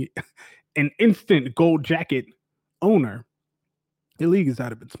and he an instant gold jacket owner, the league is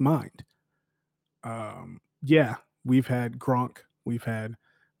out of its mind. Yeah, we've had Gronk, we've had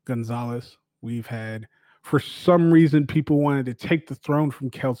Gonzalez, we've had, for some reason, people wanted to take the throne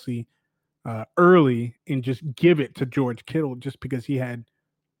from Kelce early and just give it to George Kittle just because he had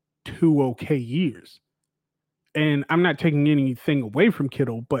 2 okay years. And I'm not taking anything away from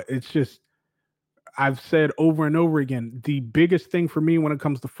Kittle, but it's just, I've said over and over again, the biggest thing for me when it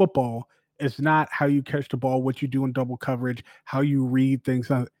comes to football is not how you catch the ball, what you do in double coverage, how you read things.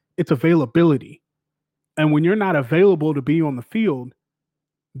 It's availability. And when you're not available to be on the field,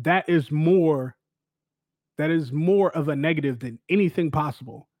 that is more of a negative than anything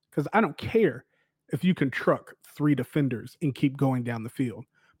possible. Because I don't care if you can truck 3 defenders and keep going down the field.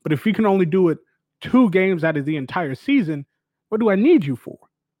 But if you can only do it 2 games out of the entire season, what do I need you for?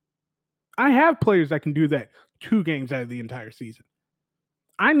 I have players that can do that 2 games out of the entire season.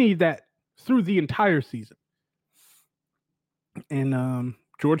 I need that through the entire season. And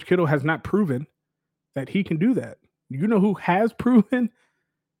George Kittle has not proven that he can do that. You know who has proven?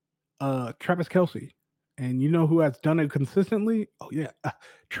 Travis Kelce. And you know who has done it consistently? Oh, yeah,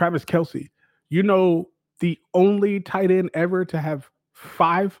 Travis Kelce. You know the only tight end ever to have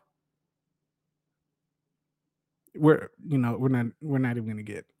 5. We're not even going to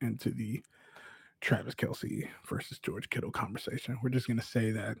get into the Travis Kelce versus George Kittle conversation. We're just going to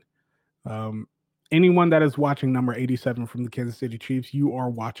say that anyone that is watching number 87 from the Kansas City Chiefs, you are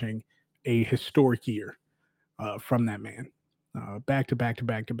watching a historic year from that man. Back to back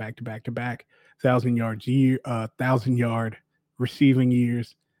 1,000-yard receiving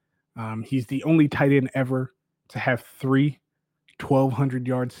years. He's the only tight end ever to have 3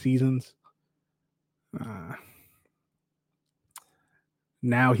 1,200-yard seasons.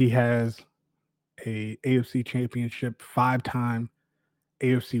 Now he has a AFC Championship, 5-time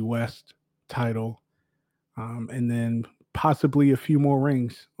AFC West title, and then possibly a few more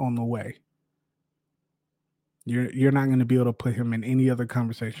rings on the way. You're not going to be able to put him in any other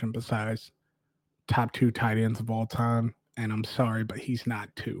conversation besides top 2 tight ends of all time, and I'm sorry, but he's not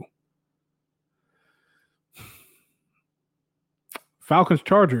 2. Falcons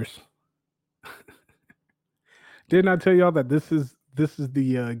Chargers. Didn't I tell y'all that this is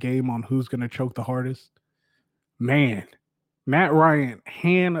the game on who's going to choke the hardest? Man, Matt Ryan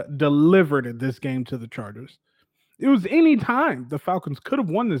hand delivered this game to the Chargers. It was any time the Falcons could have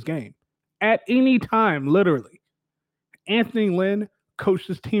won this game. At any time, literally. Anthony Lynn coached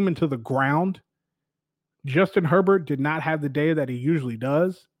his team into the ground. Justin Herbert did not have the day that he usually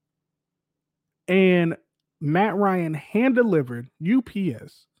does. And Matt Ryan hand delivered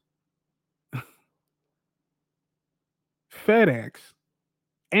UPS, FedEx,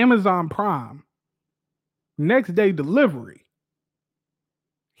 Amazon Prime, next day delivery,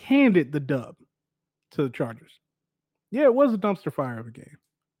 handed the dub to the Chargers. Yeah, it was a dumpster fire of a game.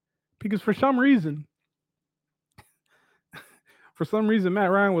 Because for some reason,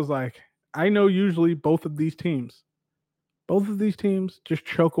 Matt Ryan was like, I know usually both of these teams just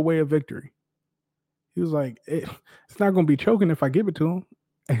choke away a victory. He was like, it's not going to be choking if I give it to him.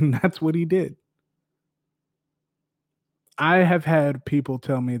 And that's what he did. I have had people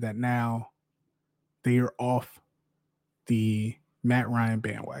tell me that now they are off the Matt Ryan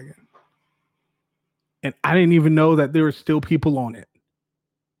bandwagon. And I didn't even know that there were still people on it.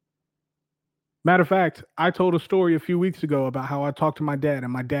 Matter of fact, I told a story a few weeks ago about how I talked to my dad,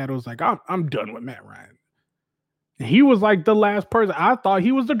 and my dad was like, I'm done with Matt Ryan. And he was like the last person. I thought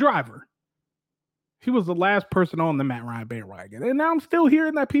he was the driver. He was the last person on the Matt Ryan bandwagon. And now I'm still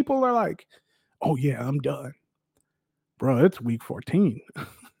hearing that people are like, oh, yeah, I'm done. Bro, it's week 14.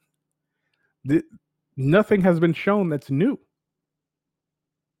 Nothing has been shown that's new.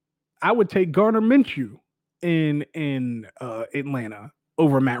 I would take Gardner Minshew in Atlanta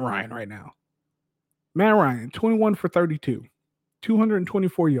over Matt Ryan right now. Matt Ryan, 21 for 32,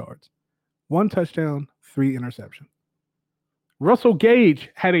 224 yards, 1 touchdown, 3 interceptions. Russell Gage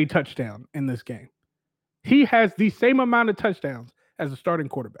had a touchdown in this game. He has the same amount of touchdowns as the starting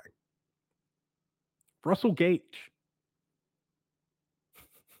quarterback. Russell Gage.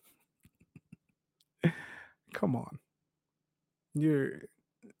 Come on.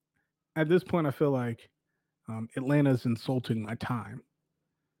 At this point, I feel like Atlanta's insulting my time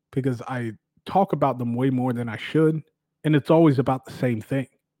because I talk about them way more than I should, and it's always about the same thing.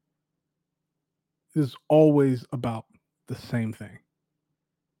 It's always about the same thing.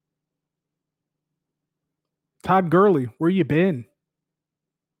 Todd Gurley, where you been?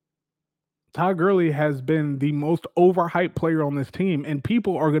 Todd Gurley has been the most overhyped player on this team, and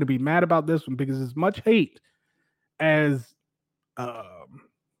people are going to be mad about this one because as much hate as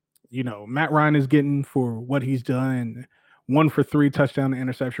Matt Ryan is getting for what he's done, 1 for 3 touchdown to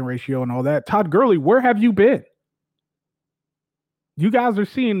interception ratio and all that. Todd Gurley, where have you been? You guys are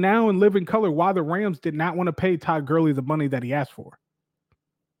seeing now in living color why the Rams did not want to pay Todd Gurley the money that he asked for.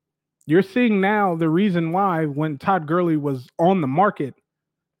 You're seeing now the reason why when Todd Gurley was on the market,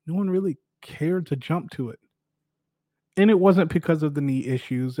 no one really cared to jump to it. And it wasn't because of the knee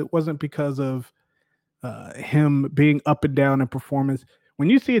issues. It wasn't because of him being up and down in performance. When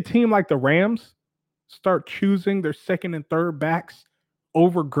you see a team like the Rams start choosing their second and third backs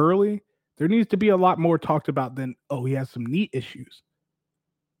over Gurley, there needs to be a lot more talked about than, oh, he has some knee issues.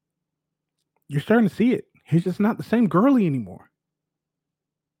 You're starting to see it. He's just not the same Gurley anymore.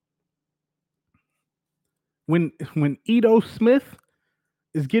 When Ito Smith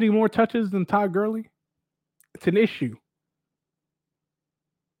is getting more touches than Todd Gurley, it's an issue.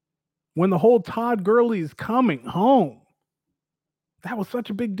 When the whole Todd Gurley is coming home, that was such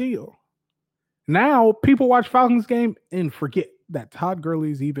a big deal. Now people watch Falcons game and forget that Todd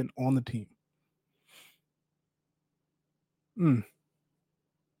Gurley is even on the team.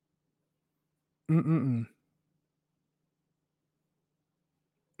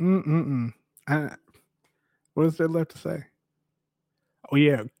 What is there left to say? Oh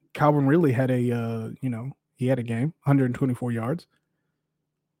yeah, Calvin Ridley had a he had a game, 124 yards.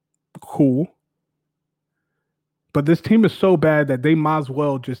 Cool. But this team is so bad that they might as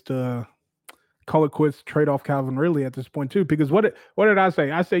well just call it quits, trade off Calvin Ridley at this point too. Because what did I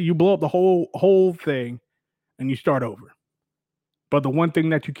say? I say you blow up the whole thing and you start over. But the one thing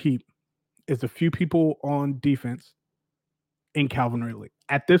that you keep is a few people on defense in Calvin Ridley.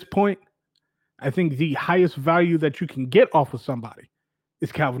 At this point, I think the highest value that you can get off of somebody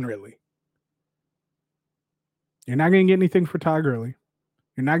is Calvin Ridley. You're not going to get anything for Todd Gurley.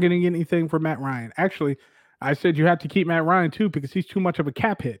 You're not going to get anything for Matt Ryan. Actually, I said you have to keep Matt Ryan too because he's too much of a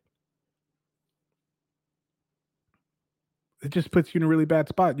cap hit. It just puts you in a really bad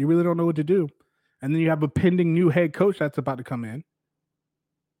spot. You really don't know what to do. And then you have a pending new head coach that's about to come in.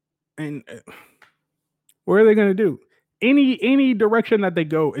 And what are they going to do? Any direction that they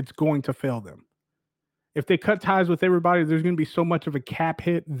go, it's going to fail them. If they cut ties with everybody, there's going to be so much of a cap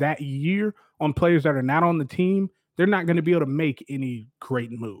hit that year on players that are not on the team. They're not going to be able to make any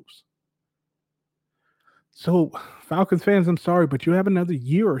great moves. So, Falcons fans, I'm sorry, but you have another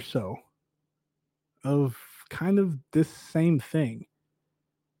year or so of kind of this same thing.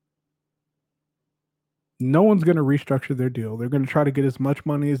 No one's going to restructure their deal. They're going to try to get as much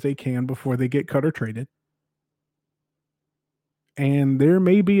money as they can before they get cut or traded. And there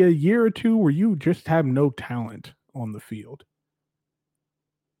may be a year or two where you just have no talent on the field.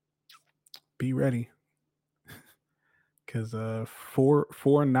 Be ready. Because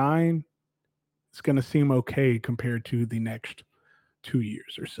 4-9 is going to seem okay compared to the next 2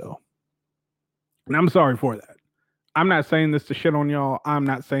 years or so. And I'm sorry for that. I'm not saying this to shit on y'all. I'm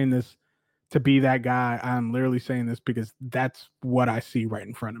not saying this to be that guy. I'm literally saying this because that's what I see right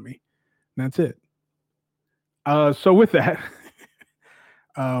in front of me. And that's it. So with that,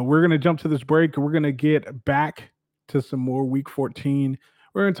 we're going to jump to this break. We're going to get back to some more Week 14.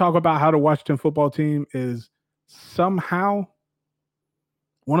 We're going to talk about how the Washington football team is somehow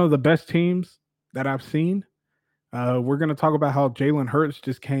one of the best teams that I've seen. We're going to talk about how Jalen Hurts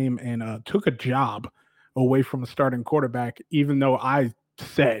just came and took a job away from a starting quarterback, even though I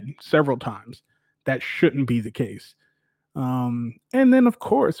said several times that shouldn't be the case. And then, of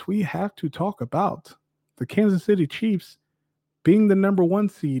course, we have to talk about the Kansas City Chiefs being the number 1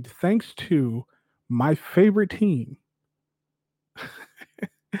 seed thanks to my favorite team.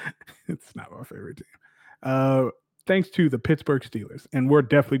 It's not my favorite team. Thanks to the Pittsburgh Steelers. And we're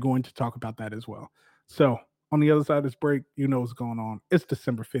definitely going to talk about that as well. So on the other side of this break, you know what's going on. It's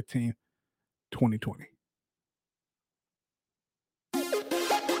December 15th, 2020.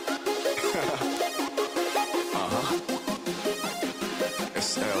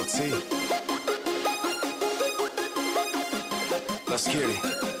 It's LT. Let's get it.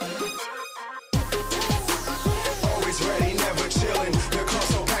 Always ready, never chilling. The club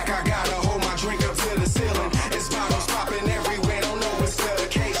so packed, I gotta hold my drink up to the ceiling. It's bottles popping everywhere, don't know what's the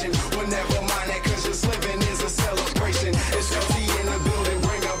occasion. Well, never mind that, cause just living is a celebration. It's LT in the building,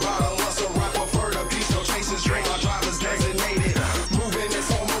 bring a bottle of some rock, prefer the peace, no chases, drink. Our driver's designated. Moving in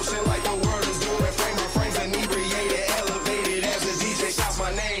slow motion like the world is doing. Frame my frames inebriated, elevated as the DJ shouts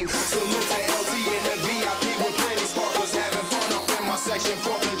my name. Salute to LT in the VIP with plenty sparklers, having fun up in my section.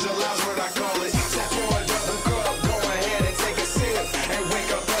 4th of July's what I call it. Tap for another cup, go ahead and take a sip, and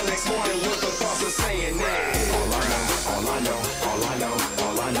wake up the next morning with the thoughts of saying that. All I know,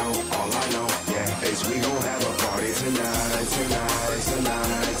 yeah, is we gon' have a party tonight.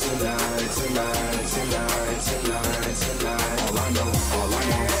 All I know,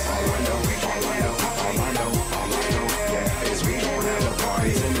 yeah, is we gon' have a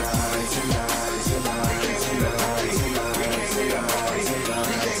party tonight.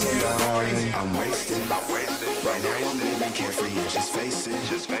 I'm wasted. Right now I'm living carefree and just face it.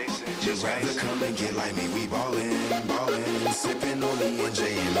 Just rather come and get like me. We ballin'.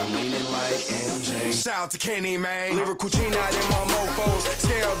 J&J, and I'm leaning like MJ. Shout out to Kenny, man. Lyrical Gene out in my mofos.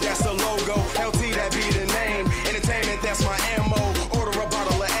 Scale, that's the logo. LT, that be the name. Entertainment, that's my ammo. Order a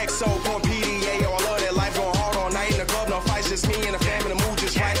bottle of XO. Point PDA, oh, I love that life. Going hard all night in the club. No fights, just me and the fam in the mood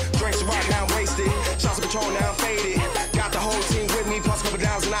just right. Drinks right now, I'm wasted. Shots of Patrol, now I'm faded. Got the whole team with me, plus a couple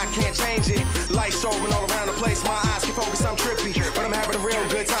downs, and I can't change it. Lights strobing all around the place. My eyes can focus, I'm trippy. But I'm having a real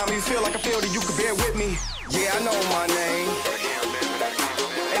good time. You feel like I feel that you can bear with me. Yeah, I know my name.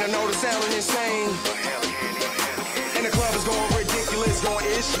 And I know the sound is insane. And the club is going ridiculous, going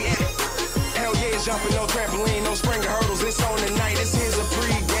ish, yeah. Hell yeah, it's jumping, no trampoline, no spring hurdles. It's on tonight. This is a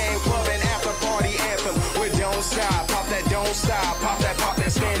pre-game club and after party anthem. We don't stop, pop that don't stop, pop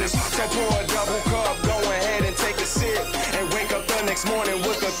that Spanish. So pour a double cup, go ahead and take a sip, and wake up the next morning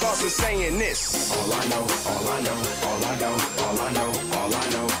with the thoughts of saying this. All I know, all I know, all I know, all I know, all I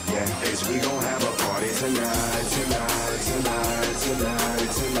know, yeah, is we gon' have a party tonight, tonight, tonight, tonight,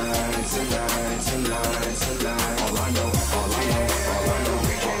 tonight, tonight, tonight, tonight. All I know, all I know, all I know,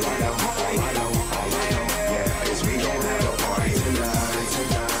 all I know, all I know, all I know, yeah, is we gon' have a party tonight,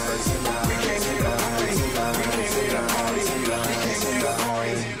 tonight, tonight. We came here to party, we came here to party, we came here to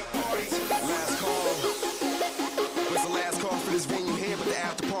party. Last call. What's the last call for this venue here? But the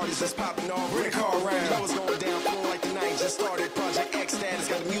after party's just popping off. Bring the car around. You know what's going down, feeling like the night just started. Project X status,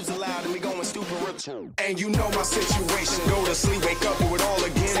 got the music loud and we going stupid rich. And you know my situation. Go to sleep, wake up, do it all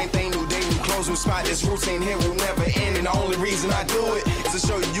again. Same thing, new day, new clothes, new spot. This routine here will never end. And the only reason I do it is to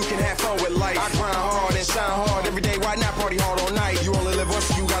show you you can have fun with life. I grind hard and shine hard every day. Why not party hard all night? You only live once,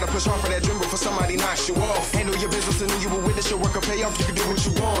 so you gotta push hard for that dream before somebody knocks you off. Handle your business and you will witness your work will pay off. You can do what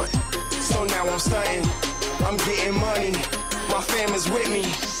you want. So now I'm stunting. I'm getting money. My fam is with me.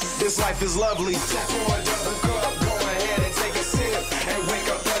 This life is lovely. Pour a double cup, go ahead and take a sip, and wake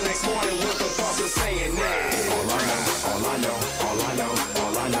up the next morning with the thoughts of saying that. All I know, all I know, all I know,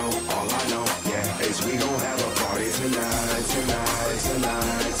 all I know, all I know, yeah, is we gon' have a party tonight, tonight,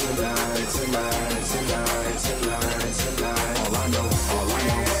 tonight, tonight, tonight, tonight, tonight, tonight. All I know, all I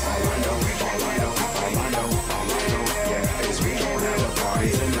know, all I know, all I know, all I know, all I know, yeah, is we gon' have a party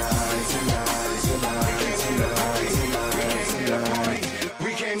tonight, tonight, tonight, tonight, tonight, tonight.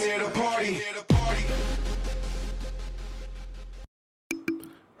 We came here to party.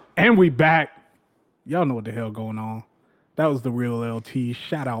 And we back. Y'all know what the hell going on. That was the real LT.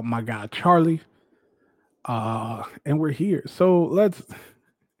 Shout out my guy Charlie. And we're here. So let's.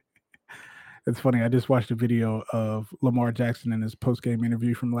 It's funny. I just watched a video of Lamar Jackson in his post-game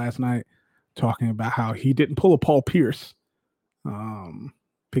interview from last night, talking about how he didn't pull a Paul Pierce,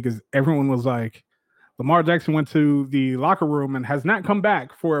 because everyone was like, Lamar Jackson went to the locker room and has not come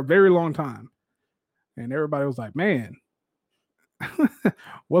back for a very long time, and everybody was like, man.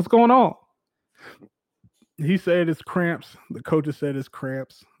 What's going on? He said it's cramps. The coaches said it's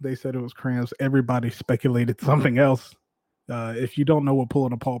cramps. They said it was cramps. Everybody speculated something else. If you don't know what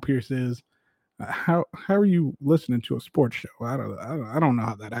pulling a Paul Pierce is, how are you listening to a sports show? I don't know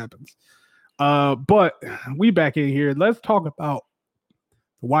how that happens. But we back in here. Let's talk about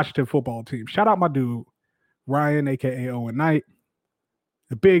the Washington football team. Shout out my dude Ryan, aka Owen Knight,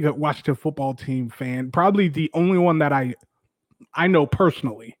 a big Washington football team fan. Probably the only one that I know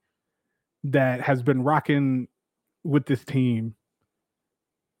personally that has been rocking with this team.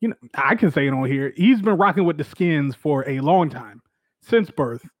 You know, I can say it on here. He's been rocking with the Skins for a long time, since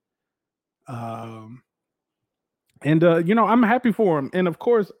birth. I'm happy for him. And of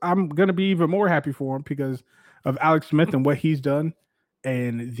course, I'm going to be even more happy for him because of Alex Smith and what he's done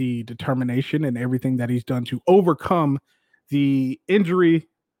and the determination and everything that he's done to overcome the injury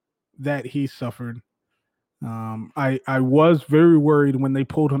that he suffered. I was very worried when they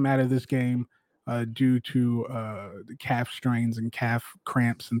pulled him out of this game due to the calf strains and calf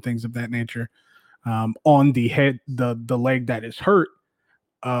cramps and things of that nature on the head, the leg that is hurt.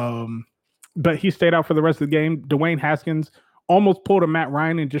 But he stayed out for the rest of the game. Dwayne Haskins almost pulled a Matt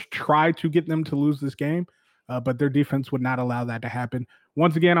Ryan and just tried to get them to lose this game, but their defense would not allow that to happen.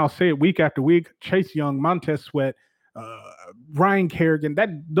 Once again, I'll say it week after week, Chase Young, Montez Sweat, Ryan Kerrigan,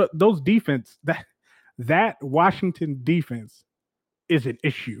 those defense, that Washington defense is an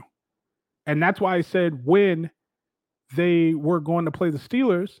issue. And that's why I said when they were going to play the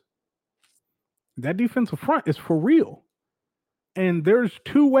Steelers, that defensive front is for real. And there's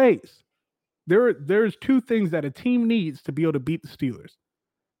two ways. There's two things that a team needs to be able to beat the Steelers.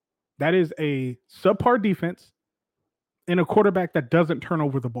 That is a subpar defense and a quarterback that doesn't turn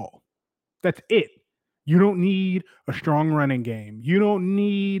over the ball. That's it. You don't need a strong running game. You don't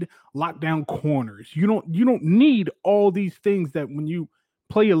need lockdown corners. You don't need all these things that when you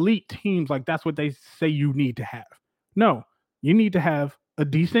play elite teams, like that's what they say you need to have. No, You need to have a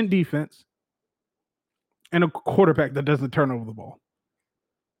decent defense and a quarterback that doesn't turn over the ball.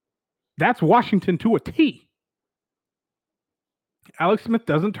 That's Washington to a T. Alex Smith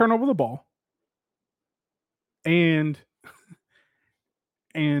doesn't turn over the ball. And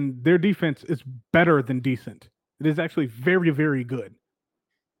their defense is better than decent. It is actually very, very good.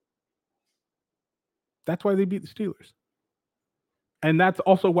 That's why they beat the Steelers. And that's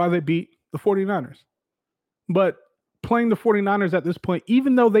also why they beat the 49ers. But playing the 49ers at this point,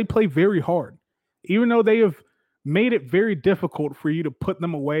 even though they play very hard, even though they have made it very difficult for you to put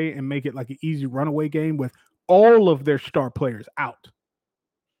them away and make it like an easy runaway game with all of their star players out.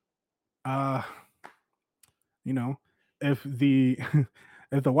 If the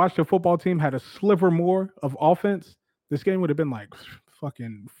Washington football team had a sliver more of offense, this game would have been like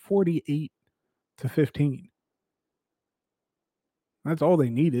fucking 48-15. That's all they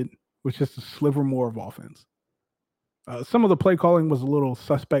needed, was just a sliver more of offense. Some of the play calling was a little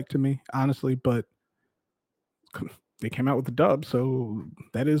suspect to me, honestly, but they came out with the dub, so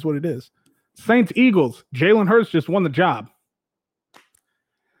that is what it is. Saints Eagles. Jalen Hurts just won the job.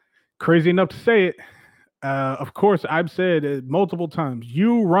 Crazy enough to say it. Of course, I've said it multiple times.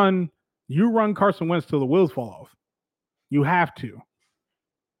 You run Carson Wentz till the wheels fall off. You have to.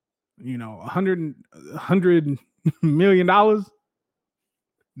 $100 million.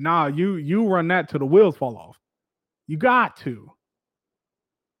 Nah, you run that till the wheels fall off. You got to.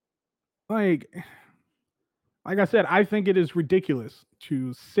 Like I said, I think it is ridiculous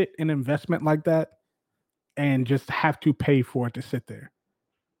to sit an investment like that and just have to pay for it to sit there.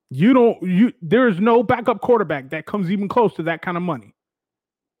 There is no backup quarterback that comes even close to that kind of money.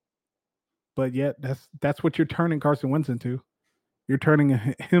 But yet that's what you're turning Carson Wentz into. You're turning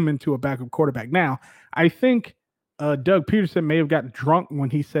him into a backup quarterback. Now, I think Doug Peterson may have gotten drunk when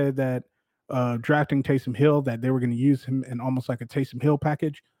he said that drafting Taysom Hill, that they were going to use him in almost like a Taysom Hill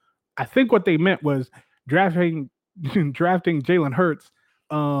package. I think what they meant was drafting Jalen Hurts.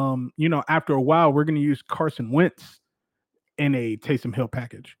 After a while, we're going to use Carson Wentz in a Taysom Hill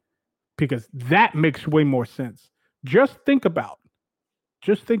package, because that makes way more sense. Just think about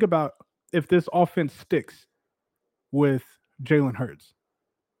if this offense sticks with Jalen Hurts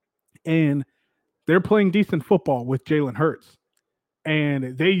and they're playing decent football with Jalen Hurts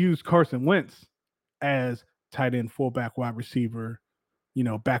and they use Carson Wentz as tight end, fullback, wide receiver,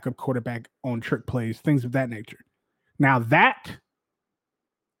 backup quarterback on trick plays, things of that nature. Now that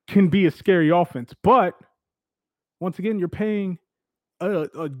can be a scary offense, but once again, you're paying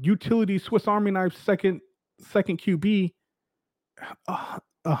a utility Swiss Army knife second QB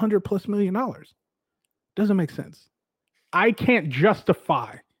 $100+ million. Doesn't make sense. I can't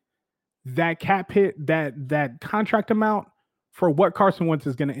justify that cap hit, that contract amount for what Carson Wentz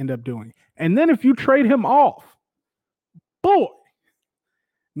is going to end up doing. And then if you trade him off, boy,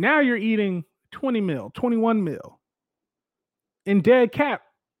 now you're eating 20 mil, 21 mil in dead cap.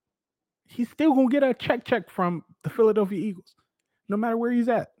 He's still going to get a check from the Philadelphia Eagles, no matter where he's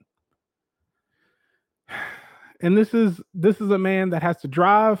at. And this is a man that has to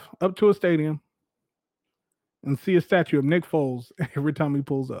drive up to a stadium and see a statue of Nick Foles every time he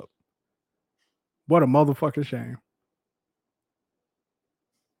pulls up. What a motherfucking shame.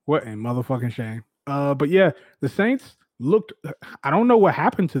 What a motherfucking shame. But yeah, the Saints looked, I don't know what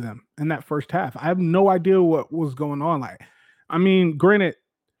happened to them in that first half. I have no idea what was going on. Granted,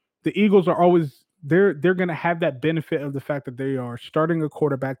 the Eagles are always, they're going to have that benefit of the fact that they are starting a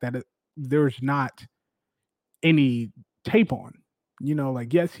quarterback that there's not any tape on.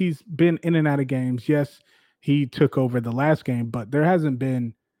 Yes, he's been in and out of games. Yes, he took over the last game, but there hasn't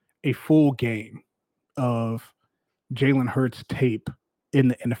been a full game of Jalen Hurts tape in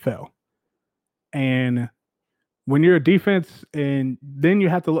the NFL. And when you're a defense, and then you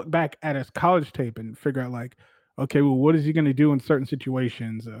have to look back at his college tape and figure out okay, well, what is he going to do in certain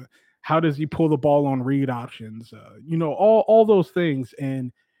situations? How does he pull the ball on read options? All those things.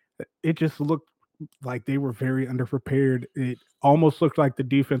 And it just looked like they were very underprepared. It almost looked like the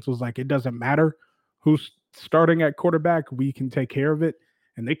defense was like, it doesn't matter who's starting at quarterback, we can take care of it.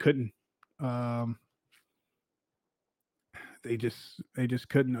 And they couldn't. They just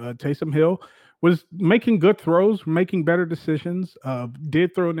couldn't. Taysom Hill was making good throws, making better decisions.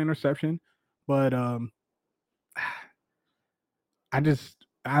 Did throw an interception, but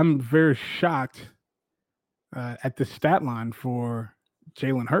I'm very shocked at the stat line for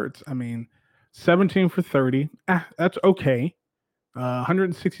Jalen Hurts. 17 for 30. That's okay.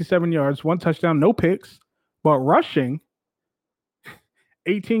 167 yards, 1 touchdown, no picks, but rushing,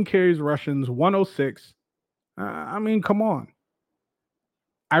 18 carries, Russians, 106. Come on.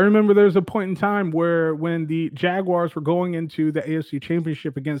 I remember there was a point in time where when the Jaguars were going into the AFC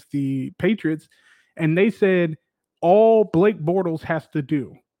Championship against the Patriots, and they said all Blake Bortles has to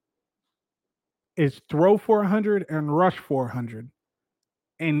do is throw for 100 and rush for 100,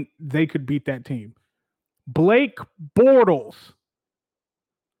 and they could beat that team. Blake Bortles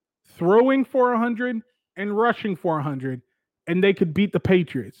throwing for 100 and rushing for 100, and they could beat the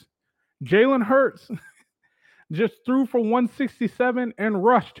Patriots. Jalen Hurts just threw for 167 and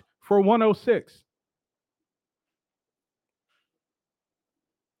rushed for 106.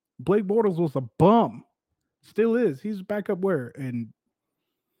 Blake Bortles was a bum. Still is. He's back up where? In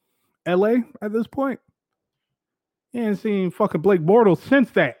LA at this point? You ain't seen fucking Blake Bortles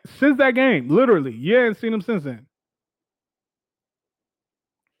since that game. Literally. You ain't seen him since then.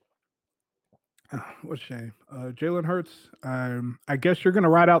 What a shame. Jalen Hurts, I guess you're going to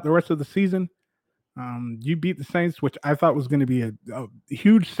ride out the rest of the season. You beat the Saints, which I thought was going to be a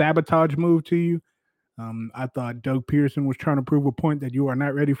huge sabotage move to you. I thought Doug Pearson was trying to prove a point that you are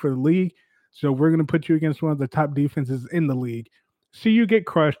not ready for the league. So we're going to put you against one of the top defenses in the league. See you get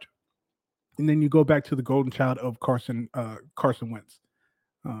crushed, and then you go back to the golden child of Carson Wentz.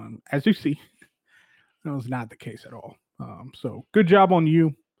 As you see, that was not the case at all. So good job on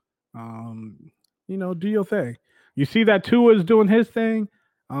you. Do your thing. You see that Tua is doing his thing.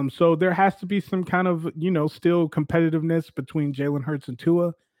 So there has to be some kind of, still competitiveness between Jalen Hurts and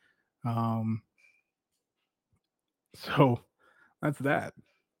Tua. So that's that.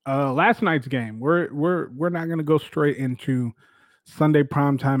 Last night's game. We're not going to go straight into Sunday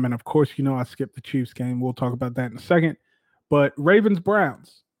primetime, and of course, I skipped the Chiefs game. We'll talk about that in a second. But Ravens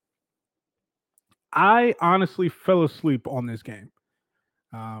Browns. I honestly fell asleep on this game.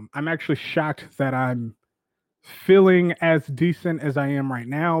 I'm actually shocked that I'm feeling as decent as I am right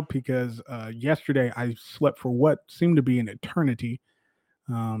now because yesterday I slept for what seemed to be an eternity.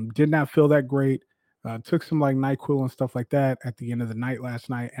 Did not feel that great. Took some like NyQuil and stuff like that at the end of the night last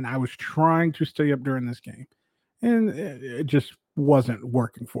night, and I was trying to stay up during this game, and it just wasn't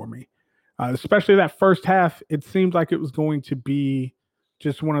working for me. Especially that first half, it seemed like it was going to be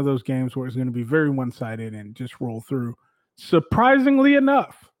just one of those games where it's going to be very one-sided and just roll through. Surprisingly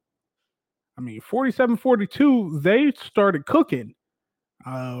enough, 47-42, they started cooking.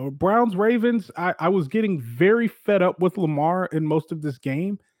 Browns, Ravens, I was getting very fed up with Lamar in most of this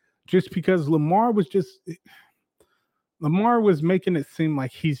game just because Lamar was making it seem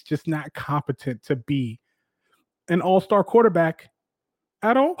like he's just not competent to be an all-star quarterback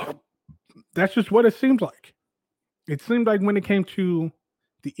at all. That's just what it seemed like. It seemed like when it came to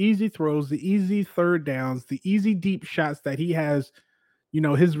the easy throws, the easy third downs, the easy deep shots that he has,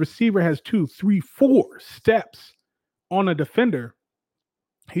 his receiver has 2, 3, 4 steps on a defender.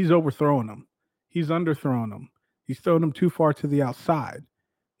 He's overthrowing them. He's underthrowing them. He's throwing them too far to the outside.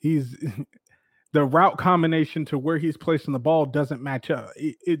 The route combination to where he's placing the ball doesn't match up.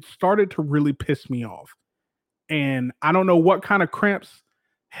 It started to really piss me off. And I don't know what kind of cramps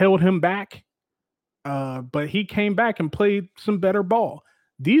held him back, but he came back and played some better ball.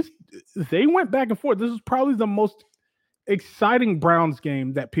 They went back and forth. This is probably the most exciting Browns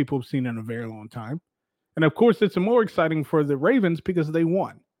game that people have seen in a very long time. And of course, it's more exciting for the Ravens because they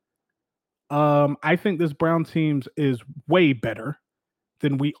won. I think this Brown team is way better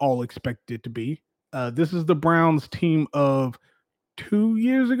than we all expected it to be. This is the Browns team of 2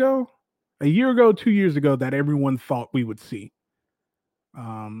 years ago, a year ago, 2 years ago that everyone thought we would see.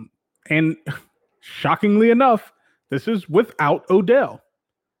 And shockingly enough, this is without Odell.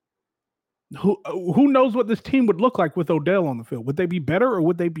 Who knows what this team would look like with Odell on the field? Would they be better or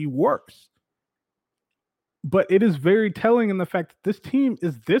would they be worse? But it is very telling in the fact that this team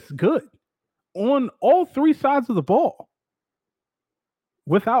is this good on all three sides of the ball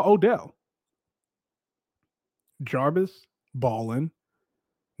without Odell. Jarvis, balling.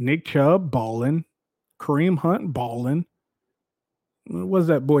 Nick Chubb, balling. Kareem Hunt, balling. What's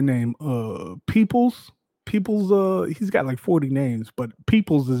that boy name? Peoples. Peoples, he's got like 40 names, but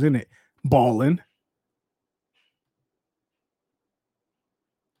Peoples is in it. Balling.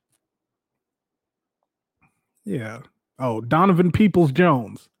 Yeah. Oh, Donovan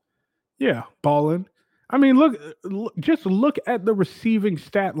Peoples-Jones. Yeah, balling. Just look at the receiving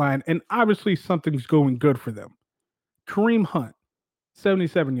stat line, and obviously something's going good for them. Kareem Hunt,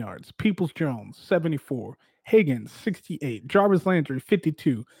 77 yards. Peoples-Jones, 74. Higgins, 68. Jarvis Landry,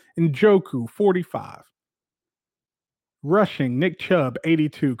 52. Njoku, 45. Rushing, Nick Chubb,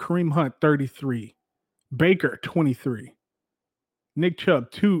 82. Kareem Hunt, 33. Baker, 23. Nick Chubb,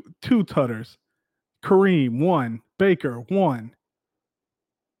 two tutters. Kareem, 1. Baker, 1.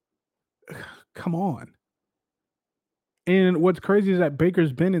 Come on. And what's crazy is that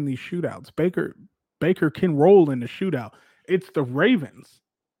Baker's been in these shootouts. Baker can roll in the shootout. It's the Ravens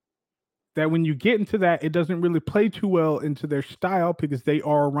that when you get into that, it doesn't really play too well into their style because they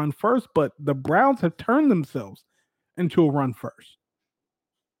are a run first, but the Browns have turned themselves into a run first.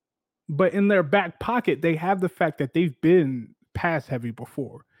 But in their back pocket, they have the fact that they've been pass heavy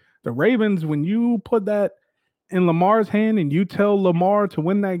before. The Ravens, when you put that in Lamar's hand and you tell Lamar to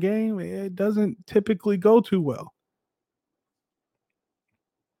win that game, it doesn't typically go too well.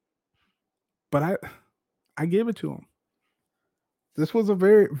 But I give it to him. This was a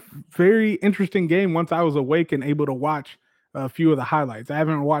very, very interesting game once I was awake and able to watch a few of the highlights. I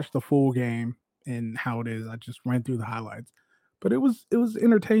haven't watched the full game and how it is. I just ran through the highlights. But it was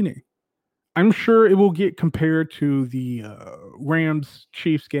entertaining. I'm sure it will get compared to the Rams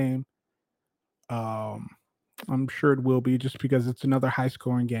Chiefs game. I'm sure it will be just because it's another high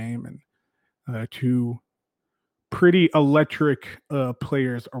scoring game and two pretty electric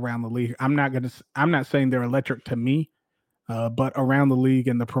players around the league. I'm not saying they're electric to me, but around the league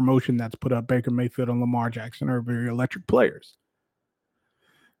and the promotion that's put up, Baker Mayfield and Lamar Jackson are very electric players.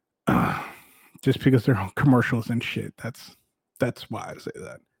 Just because they're on commercials and shit. That's why I say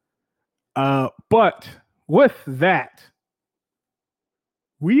that. But with that,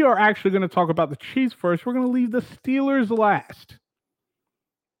 we are actually going to talk about the Chiefs first. We're going to leave the Steelers last.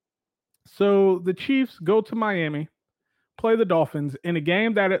 So the Chiefs go to Miami, play the Dolphins in a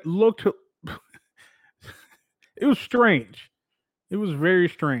game that it looked it was strange. It was very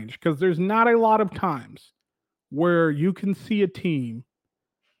strange because there's not a lot of times where you can see a team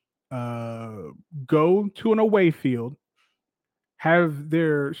go to an away field, have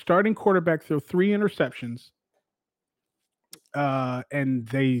their starting quarterback throw 3 interceptions, and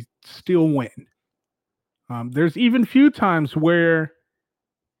they still win. There's even few times where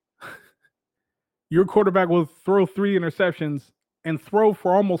your quarterback will throw 3 interceptions and throw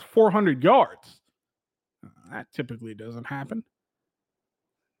for almost 400 yards. That typically doesn't happen.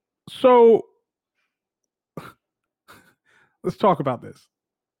 So let's talk about this.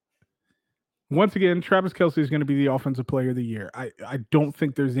 Once again, Travis Kelce is going to be the offensive player of the year. I don't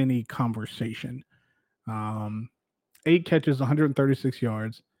think there's any conversation. 8 catches, 136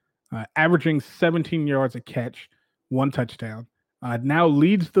 yards, averaging 17 yards a catch, 1 touchdown. Now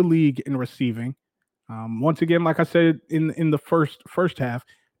leads the league in receiving. Once again, like I said in the first half,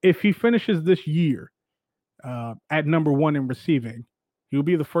 if he finishes this year at number 1 in receiving, he'll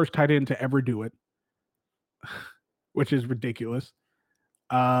be the first tight end to ever do it, which is ridiculous.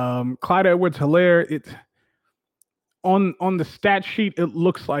 Clyde Edwards-Helaire, it's on the stat sheet, it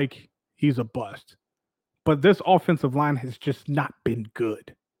looks like he's a bust. But this offensive line has just not been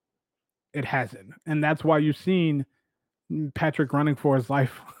good. It hasn't. And that's why you've seen Patrick running for his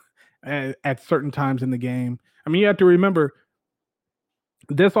life at certain times in the game. I mean, you have to remember,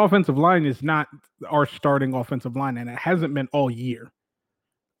 this offensive line is not our starting offensive line, and it hasn't been all year.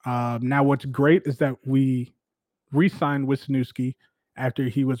 Now, what's great is that we re-signed Wisniewski after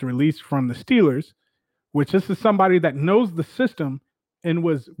he was released from the Steelers, which this is somebody that knows the system and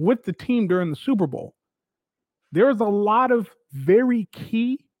was with the team during the Super Bowl. There's a lot of very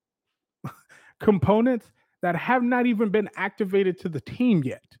key components that have not even been activated to the team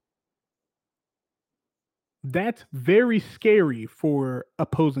yet. That's very scary for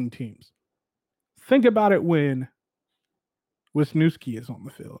opposing teams. Think about it when Wisniewski is on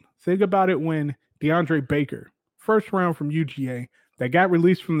the field. Think about it when DeAndre Baker, first round from UGA, that got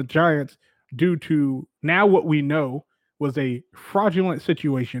released from the Giants due to now what we know was a fraudulent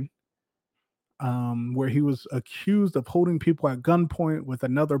situation where he was accused of holding people at gunpoint with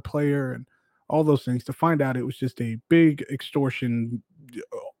another player and all those things, to find out it was just a big extortion,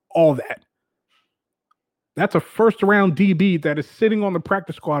 all that. That's a first round DB that is sitting on the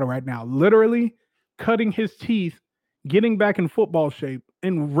practice squad right now, literally cutting his teeth, getting back in football shape,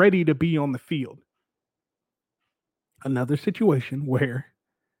 and ready to be on the field. Another situation where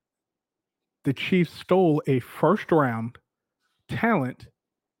the Chiefs stole a first round talent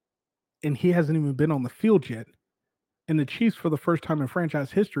and he hasn't even been on the field yet. And the Chiefs, for the first time in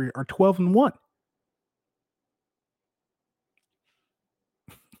franchise history, are 12-1.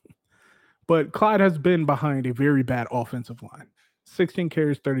 But Clyde has been behind a very bad offensive line. 16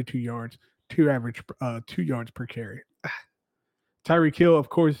 carries, 32 yards, 2 yards per carry. Tyreek Hill, of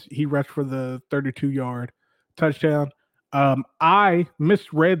course, he rushed for the 32-yard touchdown. I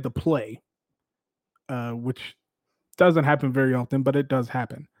misread the play, which doesn't happen very often, but it does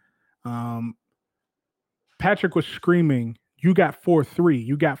happen. Patrick was screaming, "You got 4-3,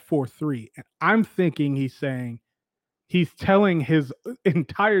 you got 4-3." And I'm thinking he's telling his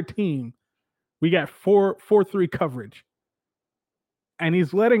entire team, we got 4-3 coverage. And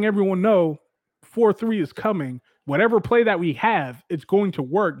he's letting everyone know 4-3 is coming. Whatever play that we have, it's going to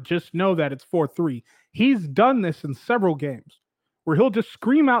work. Just know that it's 4-3. He's done this in several games where he'll just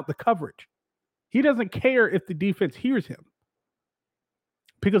scream out the coverage. He doesn't care if the defense hears him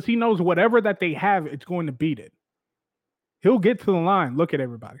because he knows whatever that they have, it's going to beat it. He'll get to the line, look at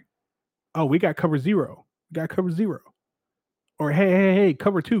everybody. Oh, we got cover 0. We got cover 0. Or hey,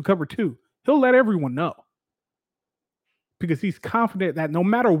 cover 2, cover 2. He'll let everyone know because he's confident that no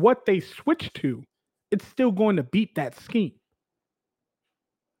matter what they switch to, it's still going to beat that scheme.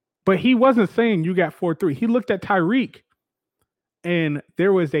 But he wasn't saying you got 4-3. He looked at Tyreek, and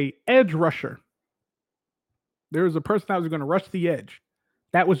there was a edge rusher. There was a person that was going to rush the edge.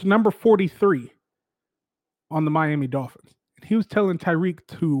 That was number 43 on the Miami Dolphins. And he was telling Tyreek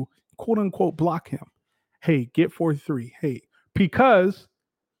to, quote unquote, block him. Hey, get 4-3. Hey, because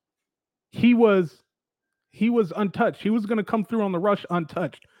he was untouched. He was going to come through on the rush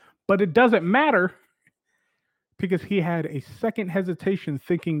untouched. But it doesn't matter because he had a second hesitation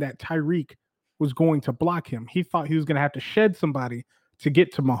thinking that Tyreek was going to block him. He thought he was going to have to shed somebody to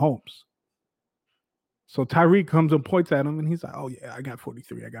get to Mahomes. So Tyreek comes and points at him, and he's like, oh, yeah, I got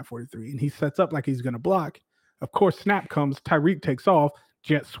 43. I got 43. And he sets up like he's going to block. Of course, snap comes. Tyreek takes off.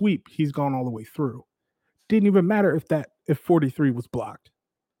 Jet sweep. He's gone all the way through. Didn't even matter if 43 was blocked.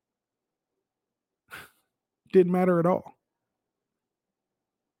 Didn't matter at all.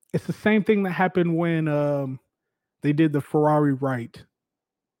 It's the same thing that happened when they did the Ferrari right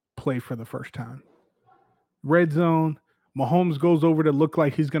play for the first time. Red zone. Mahomes goes over to look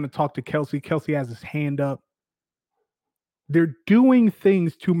like he's going to talk to Kelce. Kelce has his hand up. They're doing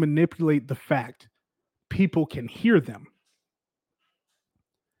things to manipulate the fact people can hear them.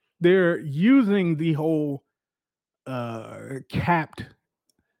 They're using the whole capped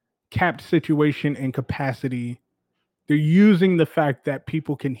situation and capacity. They're using the fact that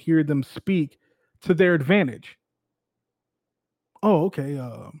people can hear them speak to their advantage. Oh, okay.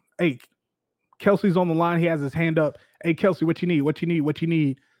 Hey, Kelce's on the line. He has his hand up. Hey, Kelce, what you need? What you need? What you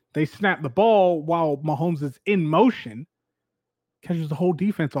need? They snap the ball while Mahomes is in motion. Catches the whole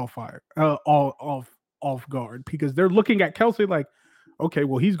defense off guard because they're looking at Kelce like, okay,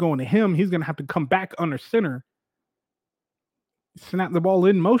 well, he's going to him. He's going to have to come back under center. Snap the ball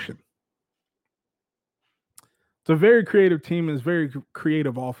in motion. It's a very creative team. It's very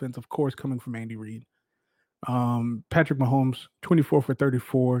creative offense, of course, coming from Andy Reid. Patrick Mahomes, 24 for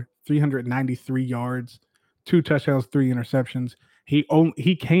 34, 393 yards, 2 touchdowns, 3 interceptions.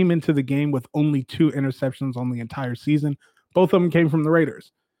 He came into the game with only 2 interceptions on the entire season. Both of them came from the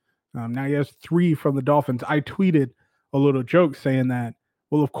Raiders. Now he has 3 from the Dolphins. I tweeted a little joke saying that,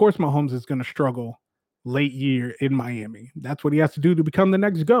 well, of course Mahomes is going to struggle late year in Miami. That's what he has to do to become the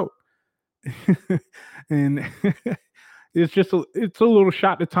next GOAT. And it's a little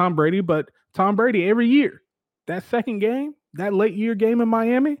shot to Tom Brady, but Tom Brady every year, that second game, that late year game in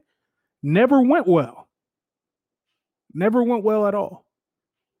Miami, never went well. Never went well at all.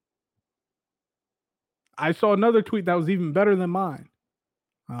 I saw another tweet that was even better than mine.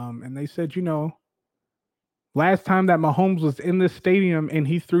 And they said, last time that Mahomes was in this stadium and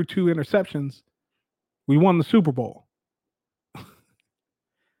he threw 2 interceptions, we won the Super Bowl.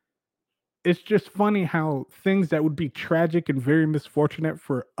 It's just funny how things that would be tragic and very misfortunate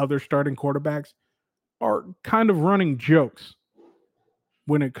for other starting quarterbacks are kind of running jokes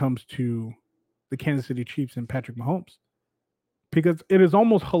when it comes to the Kansas City Chiefs and Patrick Mahomes. Because it is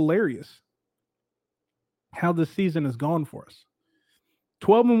almost hilarious how this season has gone for us.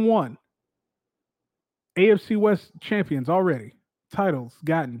 12-1. AFC West champions already. Titles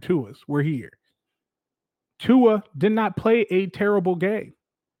gotten to us. We're here. Tua did not play a terrible game.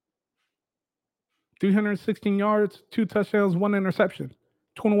 316 yards, 2 touchdowns, 1 interception.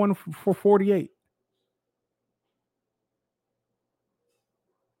 21 for 48.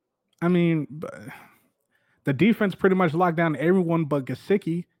 I mean, the defense pretty much locked down everyone but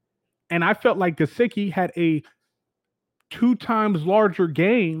Gesicki. And I felt like Gesicki had a 2 times larger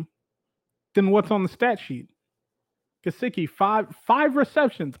game than what's on the stat sheet. Gesicki, five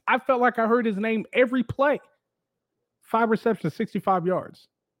receptions. I felt like I heard his name every play. 5 receptions, 65 yards.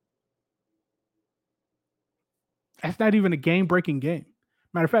 That's not even a game-breaking game.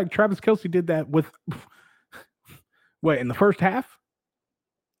 Matter of fact, Travis Kelce did that with, in the first half?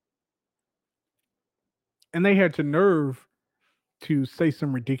 And they had the nerve to say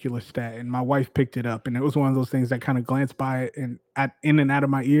some ridiculous stat, and my wife picked it up, and it was one of those things that kind of glanced by in and out of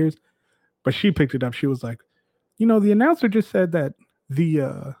my ears. But she picked it up. She was like, the announcer just said that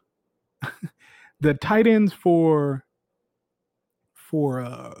the the tight ends for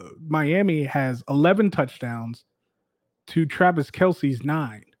Miami has 11 touchdowns, to Travis Kelce's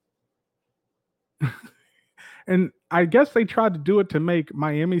 9. And I guess they tried to do it to make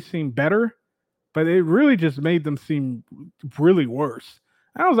Miami seem better, but it really just made them seem really worse.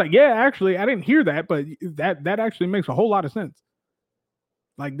 And I was like, yeah, actually, I didn't hear that, but that actually makes a whole lot of sense.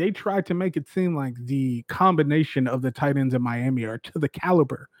 Like, they tried to make it seem like the combination of the tight ends in Miami are to the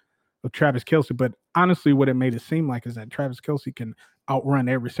caliber of Travis Kelce. But honestly, what it made it seem like is that Travis Kelce can outrun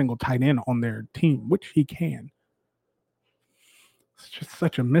every single tight end on their team, which he can. It's just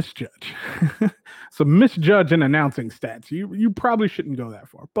such a misjudge. So misjudge in announcing stats. You probably shouldn't go that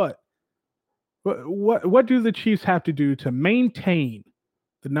far. But what do the Chiefs have to do to maintain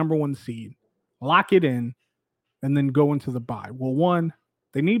the number 1 seed, lock it in, and then go into the bye? Well, one,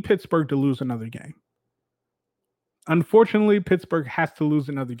 they need Pittsburgh to lose another game. Unfortunately, Pittsburgh has to lose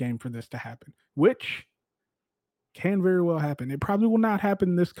another game for this to happen, which can very well happen. It probably will not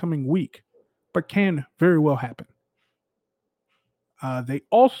happen this coming week, but can very well happen. They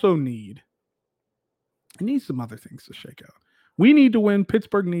also need some other things to shake out. We need to win.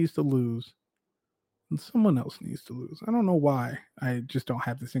 Pittsburgh needs to lose. And someone else needs to lose. I don't know why. I just don't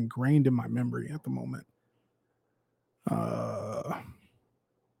have this ingrained in my memory at the moment. The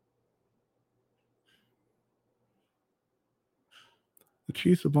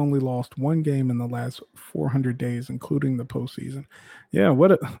Chiefs have only lost 1 game in the last 400 days, including the postseason. Yeah,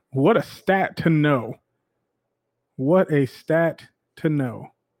 what a stat to know. What a stat to know.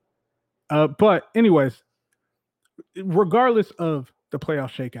 But anyways, regardless of the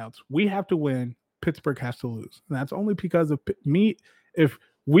playoff shakeouts, we have to win. Pittsburgh has to lose. And that's only because of me. If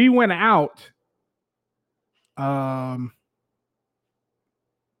we went out, I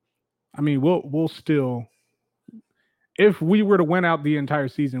mean, we'll still. If we were to win out the entire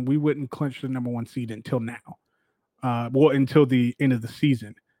season, we wouldn't clinch the number 1 seed until now. Until the end of the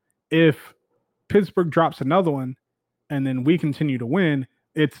season. If Pittsburgh drops another one, and then we continue to win,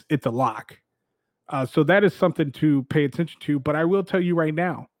 it's a lock. So that is something to pay attention to. But I will tell you right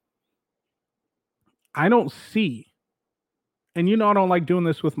now, I don't see, and I don't like doing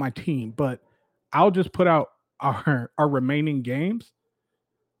this with my team, but I'll just put out our remaining games.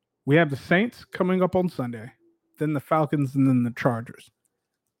 We have the Saints coming up on Sunday, then the Falcons, and then the Chargers.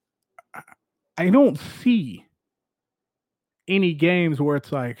 I don't see any games where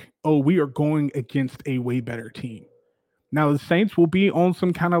it's like, oh, we are going against a way better team. Now, the Saints will be on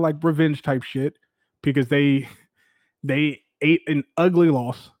some kind of like revenge type shit because they ate an ugly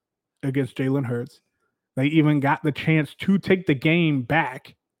loss against Jalen Hurts. They even got the chance to take the game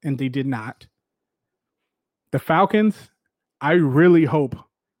back, and they did not. The Falcons, I really hope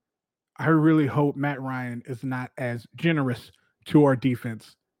Matt Ryan is not as generous to our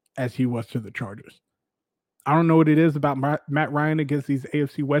defense as he was to the Chargers. I don't know what it is about Matt Ryan against these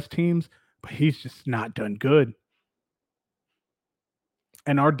AFC West teams, but he's just not done good.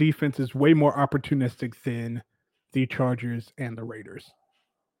 And our defense is way more opportunistic than the Chargers and the Raiders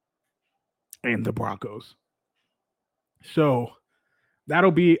and the Broncos. So that'll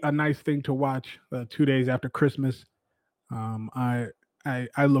be a nice thing to watch 2 days after Christmas. I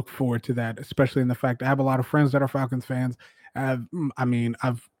look forward to that, especially in the fact I have a lot of friends that are Falcons fans.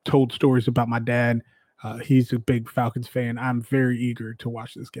 I've told stories about my dad. He's a big Falcons fan. I'm very eager to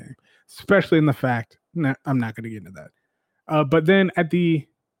watch this game, especially in the fact I'm not going to get into that. But then at the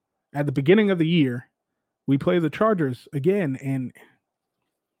beginning of the year, we play the Chargers again, and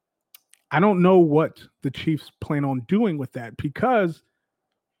I don't know what the Chiefs plan on doing with that because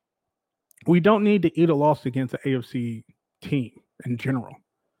we don't need to eat a loss against the AFC team in general.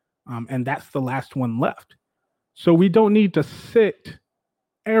 And that's the last one left. So we don't need to sit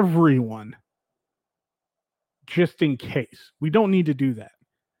everyone just in case. We don't need to do that.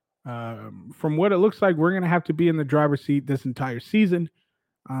 From what it looks like, we're going to have to be in the driver's seat this entire season.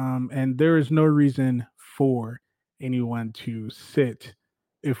 And there is no reason for anyone to sit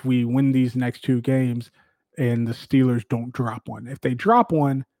if we win these next 2 games and the Steelers don't drop one. If they drop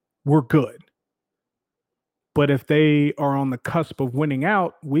one, we're good. But if they are on the cusp of winning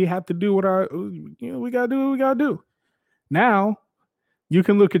out, we have to do we got to do what we got to do. Now, you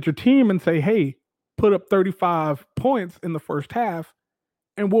can look at your team and say, hey, put up 35 points in the first half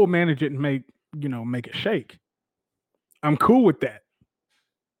and we'll manage it and make it shake. I'm cool with that.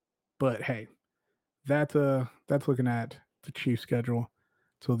 But hey, that's looking at the Chiefs schedule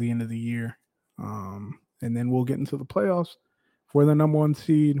till the end of the year. And then we'll get into the playoffs. If we're the number 1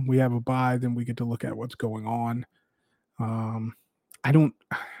 seed, we have a bye, then we get to look at what's going on.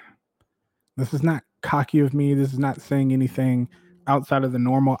 This is not cocky of me. This is not saying anything outside of the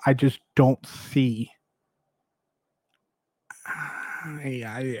normal. I just don't see.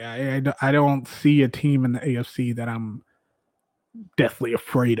 I don't see a team in the AFC that I'm deathly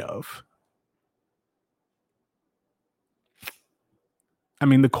afraid of. I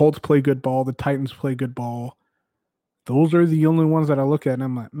mean, the Colts play good ball. The Titans play good ball. Those are the only ones that I look at and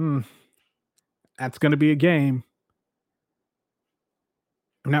I'm like, that's going to be a game.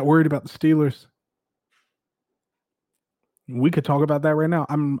 I'm not worried about the Steelers. We could talk about that right now.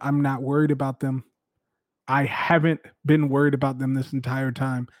 I'm not worried about them. I haven't been worried about them this entire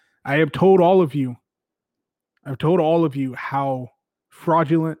time. I've told all of you how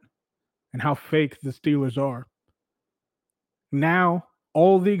fraudulent and how fake the Steelers are. Now,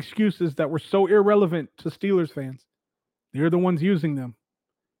 all the excuses that were so irrelevant to Steelers fans, they're the ones using them.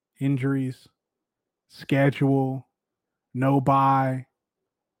 Injuries, schedule, no bye,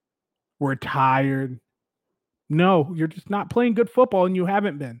 we're tired. No, you're just not playing good football and you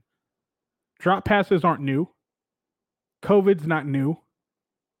haven't been. Drop passes aren't new. COVID's not new.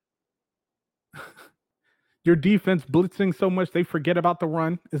 Your defense blitzing so much they forget about the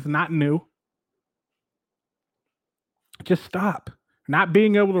run is not new. Just stop. Not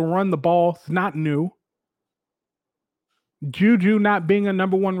being able to run the ball is not new. Juju not being a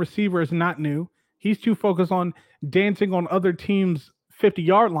number one receiver is not new. He's too focused on dancing on other teams'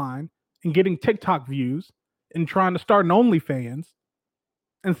 50-yard line and getting TikTok views and trying to start an OnlyFans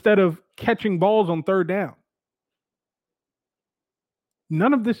instead of catching balls on third down.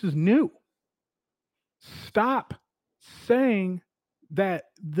 None of this is new. Stop saying that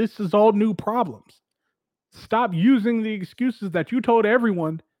this is all new problems. Stop using the excuses that you told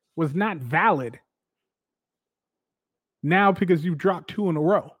everyone was not valid now because you've dropped 2 in a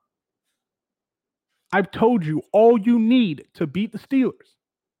row. I've told you all you need to beat the Steelers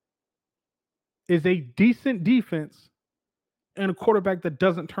is a decent defense and a quarterback that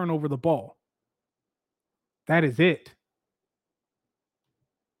doesn't turn over the ball. That is it.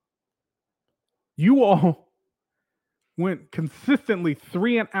 You all went consistently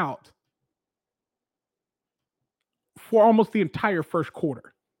 3 and out for almost the entire first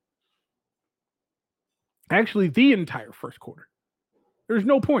quarter. Actually, the entire first quarter. There's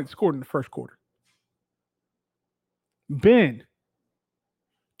no points scored in the first quarter. Ben,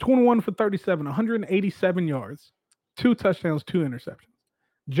 21 for 37, 187 yards, 2 touchdowns, 2 interceptions.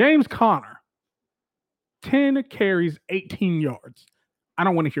 James Conner, 10 carries, 18 yards. I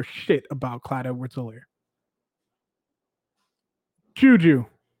don't want to hear shit about Clyde Edwards-Helaire. Juju,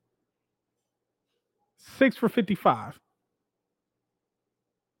 6 for 55.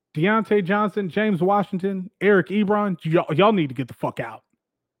 Deontay Johnson, James Washington, Eric Ebron, y'all need to get the fuck out.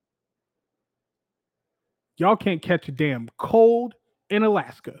 Y'all can't catch a damn cold in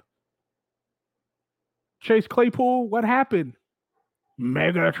Alaska. Chase Claypool, what happened?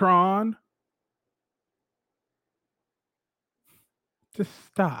 Megatron. Just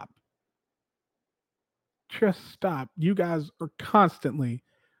stop. Just stop. You guys are constantly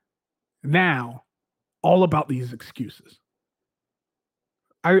now all about these excuses.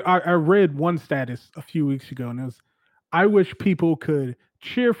 I read one status a few weeks ago, and it was, I wish people could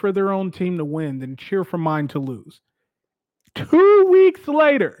cheer for their own team to win than cheer for mine to lose. 2 weeks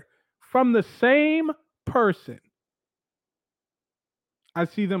later, from the same person, I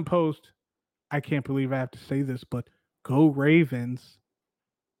see them post, I can't believe I have to say this, but go Ravens.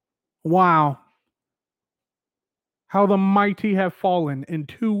 Wow. How the mighty have fallen in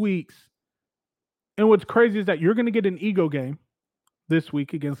 2 weeks. And what's crazy is that you're going to get an ego game this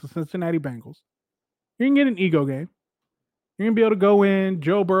week against the Cincinnati Bengals. You're going to get an ego game. You're going to be able to go in,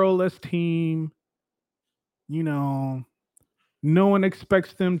 Joe Burrow-less team. You know, no one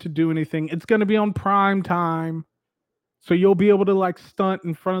expects them to do anything. It's going to be on prime time. So you'll be able to like stunt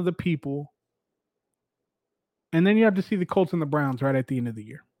in front of the people. And then you have to see the Colts and the Browns right at the end of the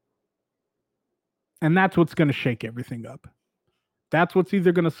year. And that's what's going to shake everything up. That's what's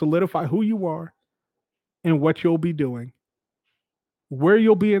either going to solidify who you are and what you'll be doing, where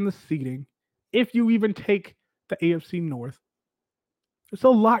you'll be in the seating, if you even take the AFC North. There's a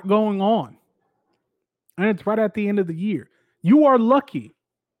lot going on. And it's right at the end of the year. You are lucky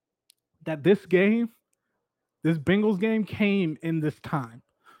that this game, this Bengals game, came in this time.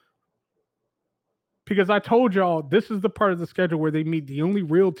 Because I told y'all, this is the part of the schedule where they meet the only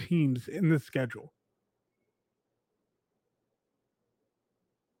real teams in the schedule.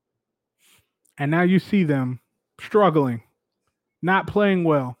 And now you see them struggling, not playing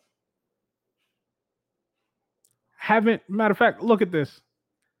well. Matter of fact, look at this.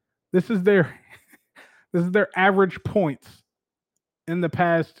 This is their average points in the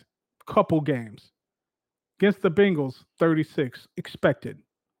past couple games. Against the Bengals, 36 expected.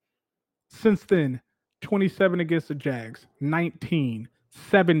 Since then, 27 against the Jags, 19,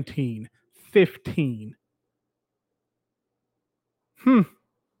 17, 15.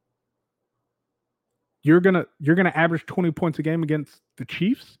 You're gonna average 20 points a game against the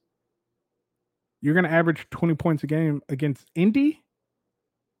Chiefs? You're gonna average 20 points a game against Indy?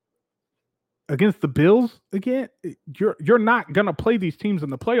 Against the Bills again? You're not gonna play these teams in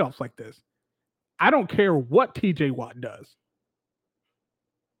the playoffs like this. I don't care what TJ Watt does.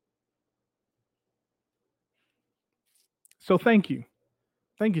 So thank you.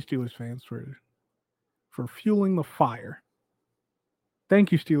 Thank you, Steelers fans, for fueling the fire.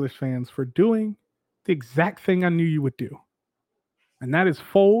 Thank you, Steelers fans, for doing the exact thing I knew you would do. And that is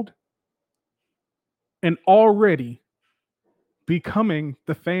fold and already becoming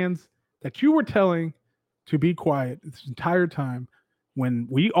the fans that you were telling to be quiet this entire time when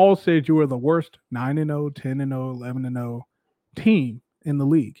we all said you were the worst 9-0, 10-0, 11-0 team in the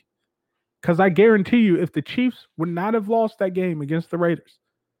league. Because I guarantee you, if the Chiefs would not have lost that game against the Raiders,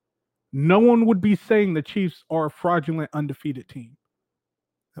 no one would be saying the Chiefs are a fraudulent, undefeated team.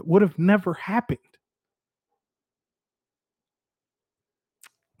 That would have never happened.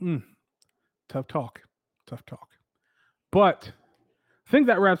 Tough talk. But I think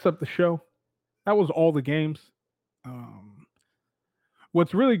that wraps up the show. That was all the games.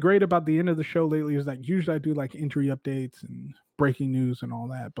 What's really great about the end of the show lately is that usually I do like injury updates and breaking news and all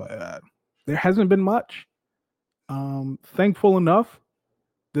that, but there hasn't been much. Thankful enough,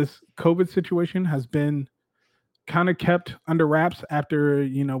 this COVID situation has been kind of kept under wraps after,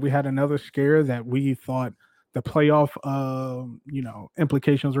 we had another scare that we thought the playoff,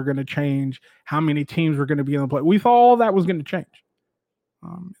 implications were going to change, how many teams were going to be in the play. We thought all that was going to change.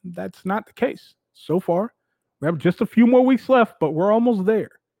 That's not the case so far. We have just a few more weeks left, but we're almost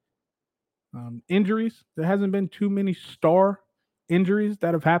there. Injuries, there hasn't been too many star injuries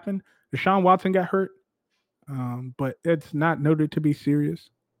that have happened. Deshaun Watson got hurt, but it's not noted to be serious.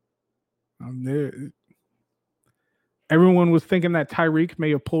 Everyone was thinking that Tyreek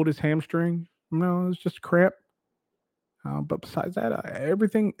may have pulled his hamstring. No, it's just cramp. But besides that,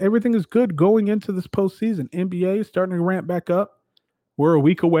 everything is good going into this postseason. NBA is starting to ramp back up. We're a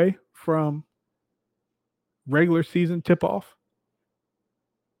week away from regular season tip-off.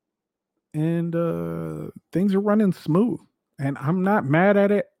 And things are running smooth. And I'm not mad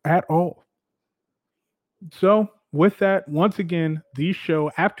at it at all. So with that, once again, the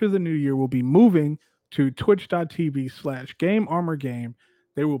show after the new year will be moving to twitch.tv/GameArmorGame.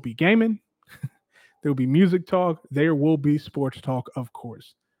 There will be gaming. There will be music talk. There will be sports talk, of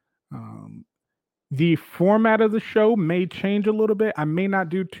course. The format of the show may change a little bit. I may not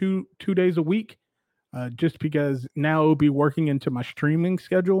do two days a week, just because now it'll be working into my streaming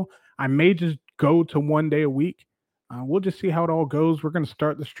schedule. I may just go to 1 day a week. We'll just see how it all goes. We're going to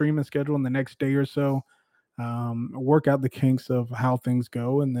start the streaming schedule in the next day or so, work out the kinks of how things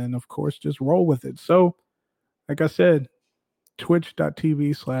go, and then, of course, just roll with it. So, like I said,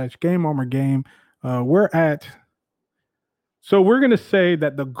 twitch.tv/GameArmorGame. We're going to say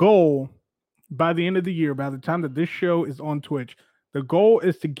that the goal by the end of the year, by the time that this show is on Twitch, the goal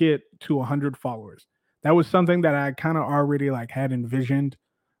is to get to 100 followers. That was something that I kind of already had envisioned.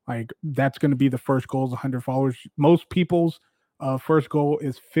 That's going to be the first goal is 100 followers. Most people's first goal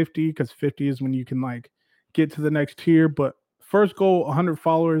is 50 because 50 is when you can get to the next tier. But first goal, 100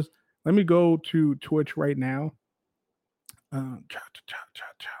 followers. Let me go to Twitch right now. Damn.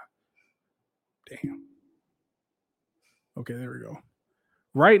 Okay, there we go.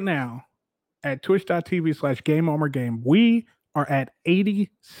 Right now, at twitch.tv/GameArmorGame, we are at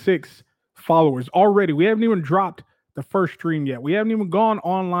 86 followers already. We haven't even dropped the first stream yet. We haven't even gone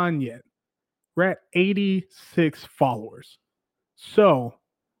online yet. We're at 86 followers. So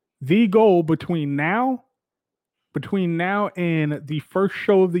the goal between now and the first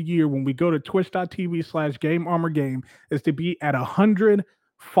show of the year, when we go to twitch.tv/GameArmorGame, is to be at 100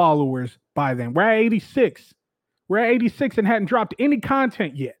 followers by then. We're at 86. We're at 86 and hadn't dropped any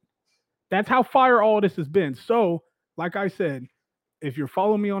content yet. That's how fire all this has been. So, like I said, if you're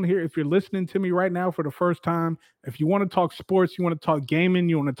following me on here, if you're listening to me right now for the first time, if you want to talk sports, you want to talk gaming,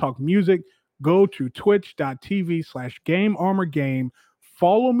 you want to talk music, go to twitch.tv/GameArmorGame.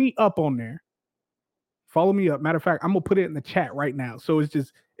 Follow me up on there. Follow me up. Matter of fact, I'm going to put it in the chat right now. So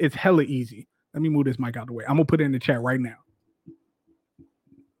it's hella easy. Let me move this mic out of the way. I'm going to put it in the chat right now.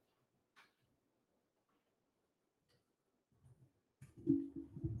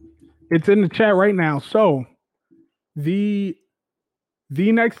 It's in the chat right now. So the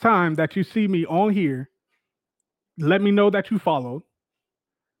next time that you see me on here, let me know that you followed.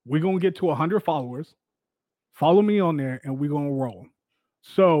 We're going to get to 100 followers. Follow me on there and we're going to roll.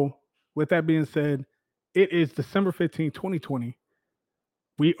 So with that being said, it is December 15th, 2020.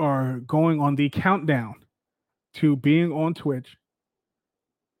 We are going on the countdown to being on Twitch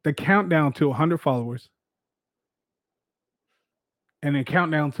the countdown to 100 followers, and then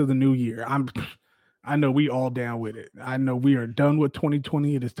countdown to the new year. I know we all down with it. I know we are done with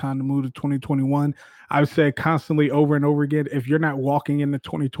 2020. It is time to move to 2021. I've said constantly over and over again, if you're not walking into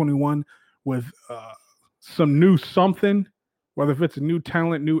 2021 with some new something, whether if it's a new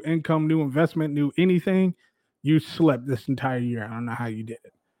talent, new income, new investment, new anything, you slept this entire year. I don't know how you did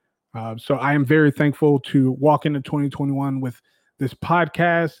it. So I am very thankful to walk into 2021 with this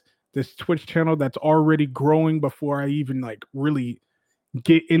podcast, this Twitch channel that's already growing before I even really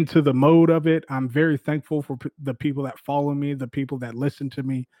get into the mode of it. I'm very thankful for the people that follow me, the people that listen to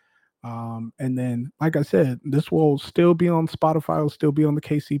me. And then, like I said, this will still be on Spotify, will still be on the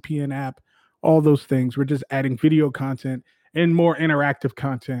KCPN app, all those things. We're just adding video content and more interactive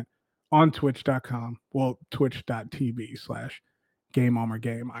content on twitch.com. Well,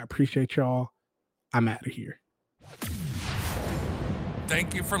 twitch.tv/GameOnMyGame. I appreciate y'all. I'm out of here.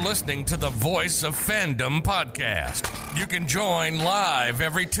 Thank you for listening to the Voice of Fandom podcast. You can join live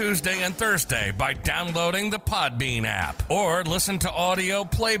every Tuesday and Thursday by downloading the Podbean app or listen to audio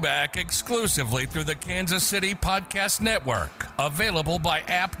playback exclusively through the Kansas City Podcast Network, available by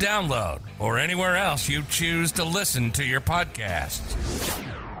app download or anywhere else you choose to listen to your podcasts.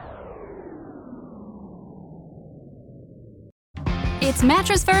 It's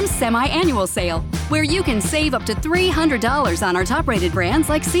Mattress Firm's semi-annual sale, where you can save up to $300 on our top-rated brands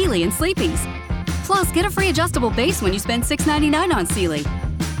like Sealy and Sleepy's. Plus, get a free adjustable base when you spend $6.99 on Sealy.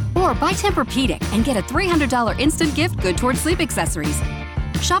 Or buy Tempur-Pedic and get a $300 instant gift good towards sleep accessories.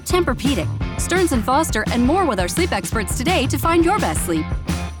 Shop Tempur-Pedic, Stearns & Foster, and more with our sleep experts today to find your best sleep.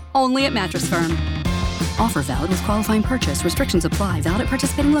 Only at Mattress Firm. Offer valid with qualifying purchase. Restrictions apply. Valid at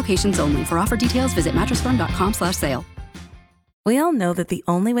participating locations only. For offer details, visit mattressfirm.com/sale. We all know that the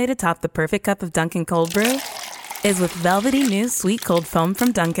only way to top the perfect cup of Dunkin' Cold Brew is with velvety new sweet cold foam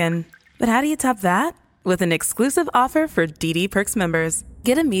from Dunkin'. But how do you top that? With an exclusive offer for DD Perks members.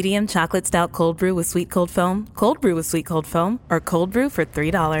 Get a medium chocolate stout cold brew with sweet cold foam, cold brew with sweet cold foam, or cold brew for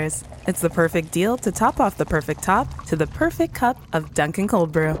 $3. It's the perfect deal to top off the perfect top to the perfect cup of Dunkin'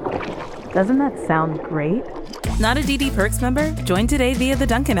 Cold Brew. Doesn't that sound great? Not a DD Perks member? Join today via the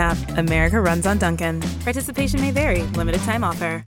Dunkin' app. America runs on Dunkin'. Participation may vary. Limited time offer.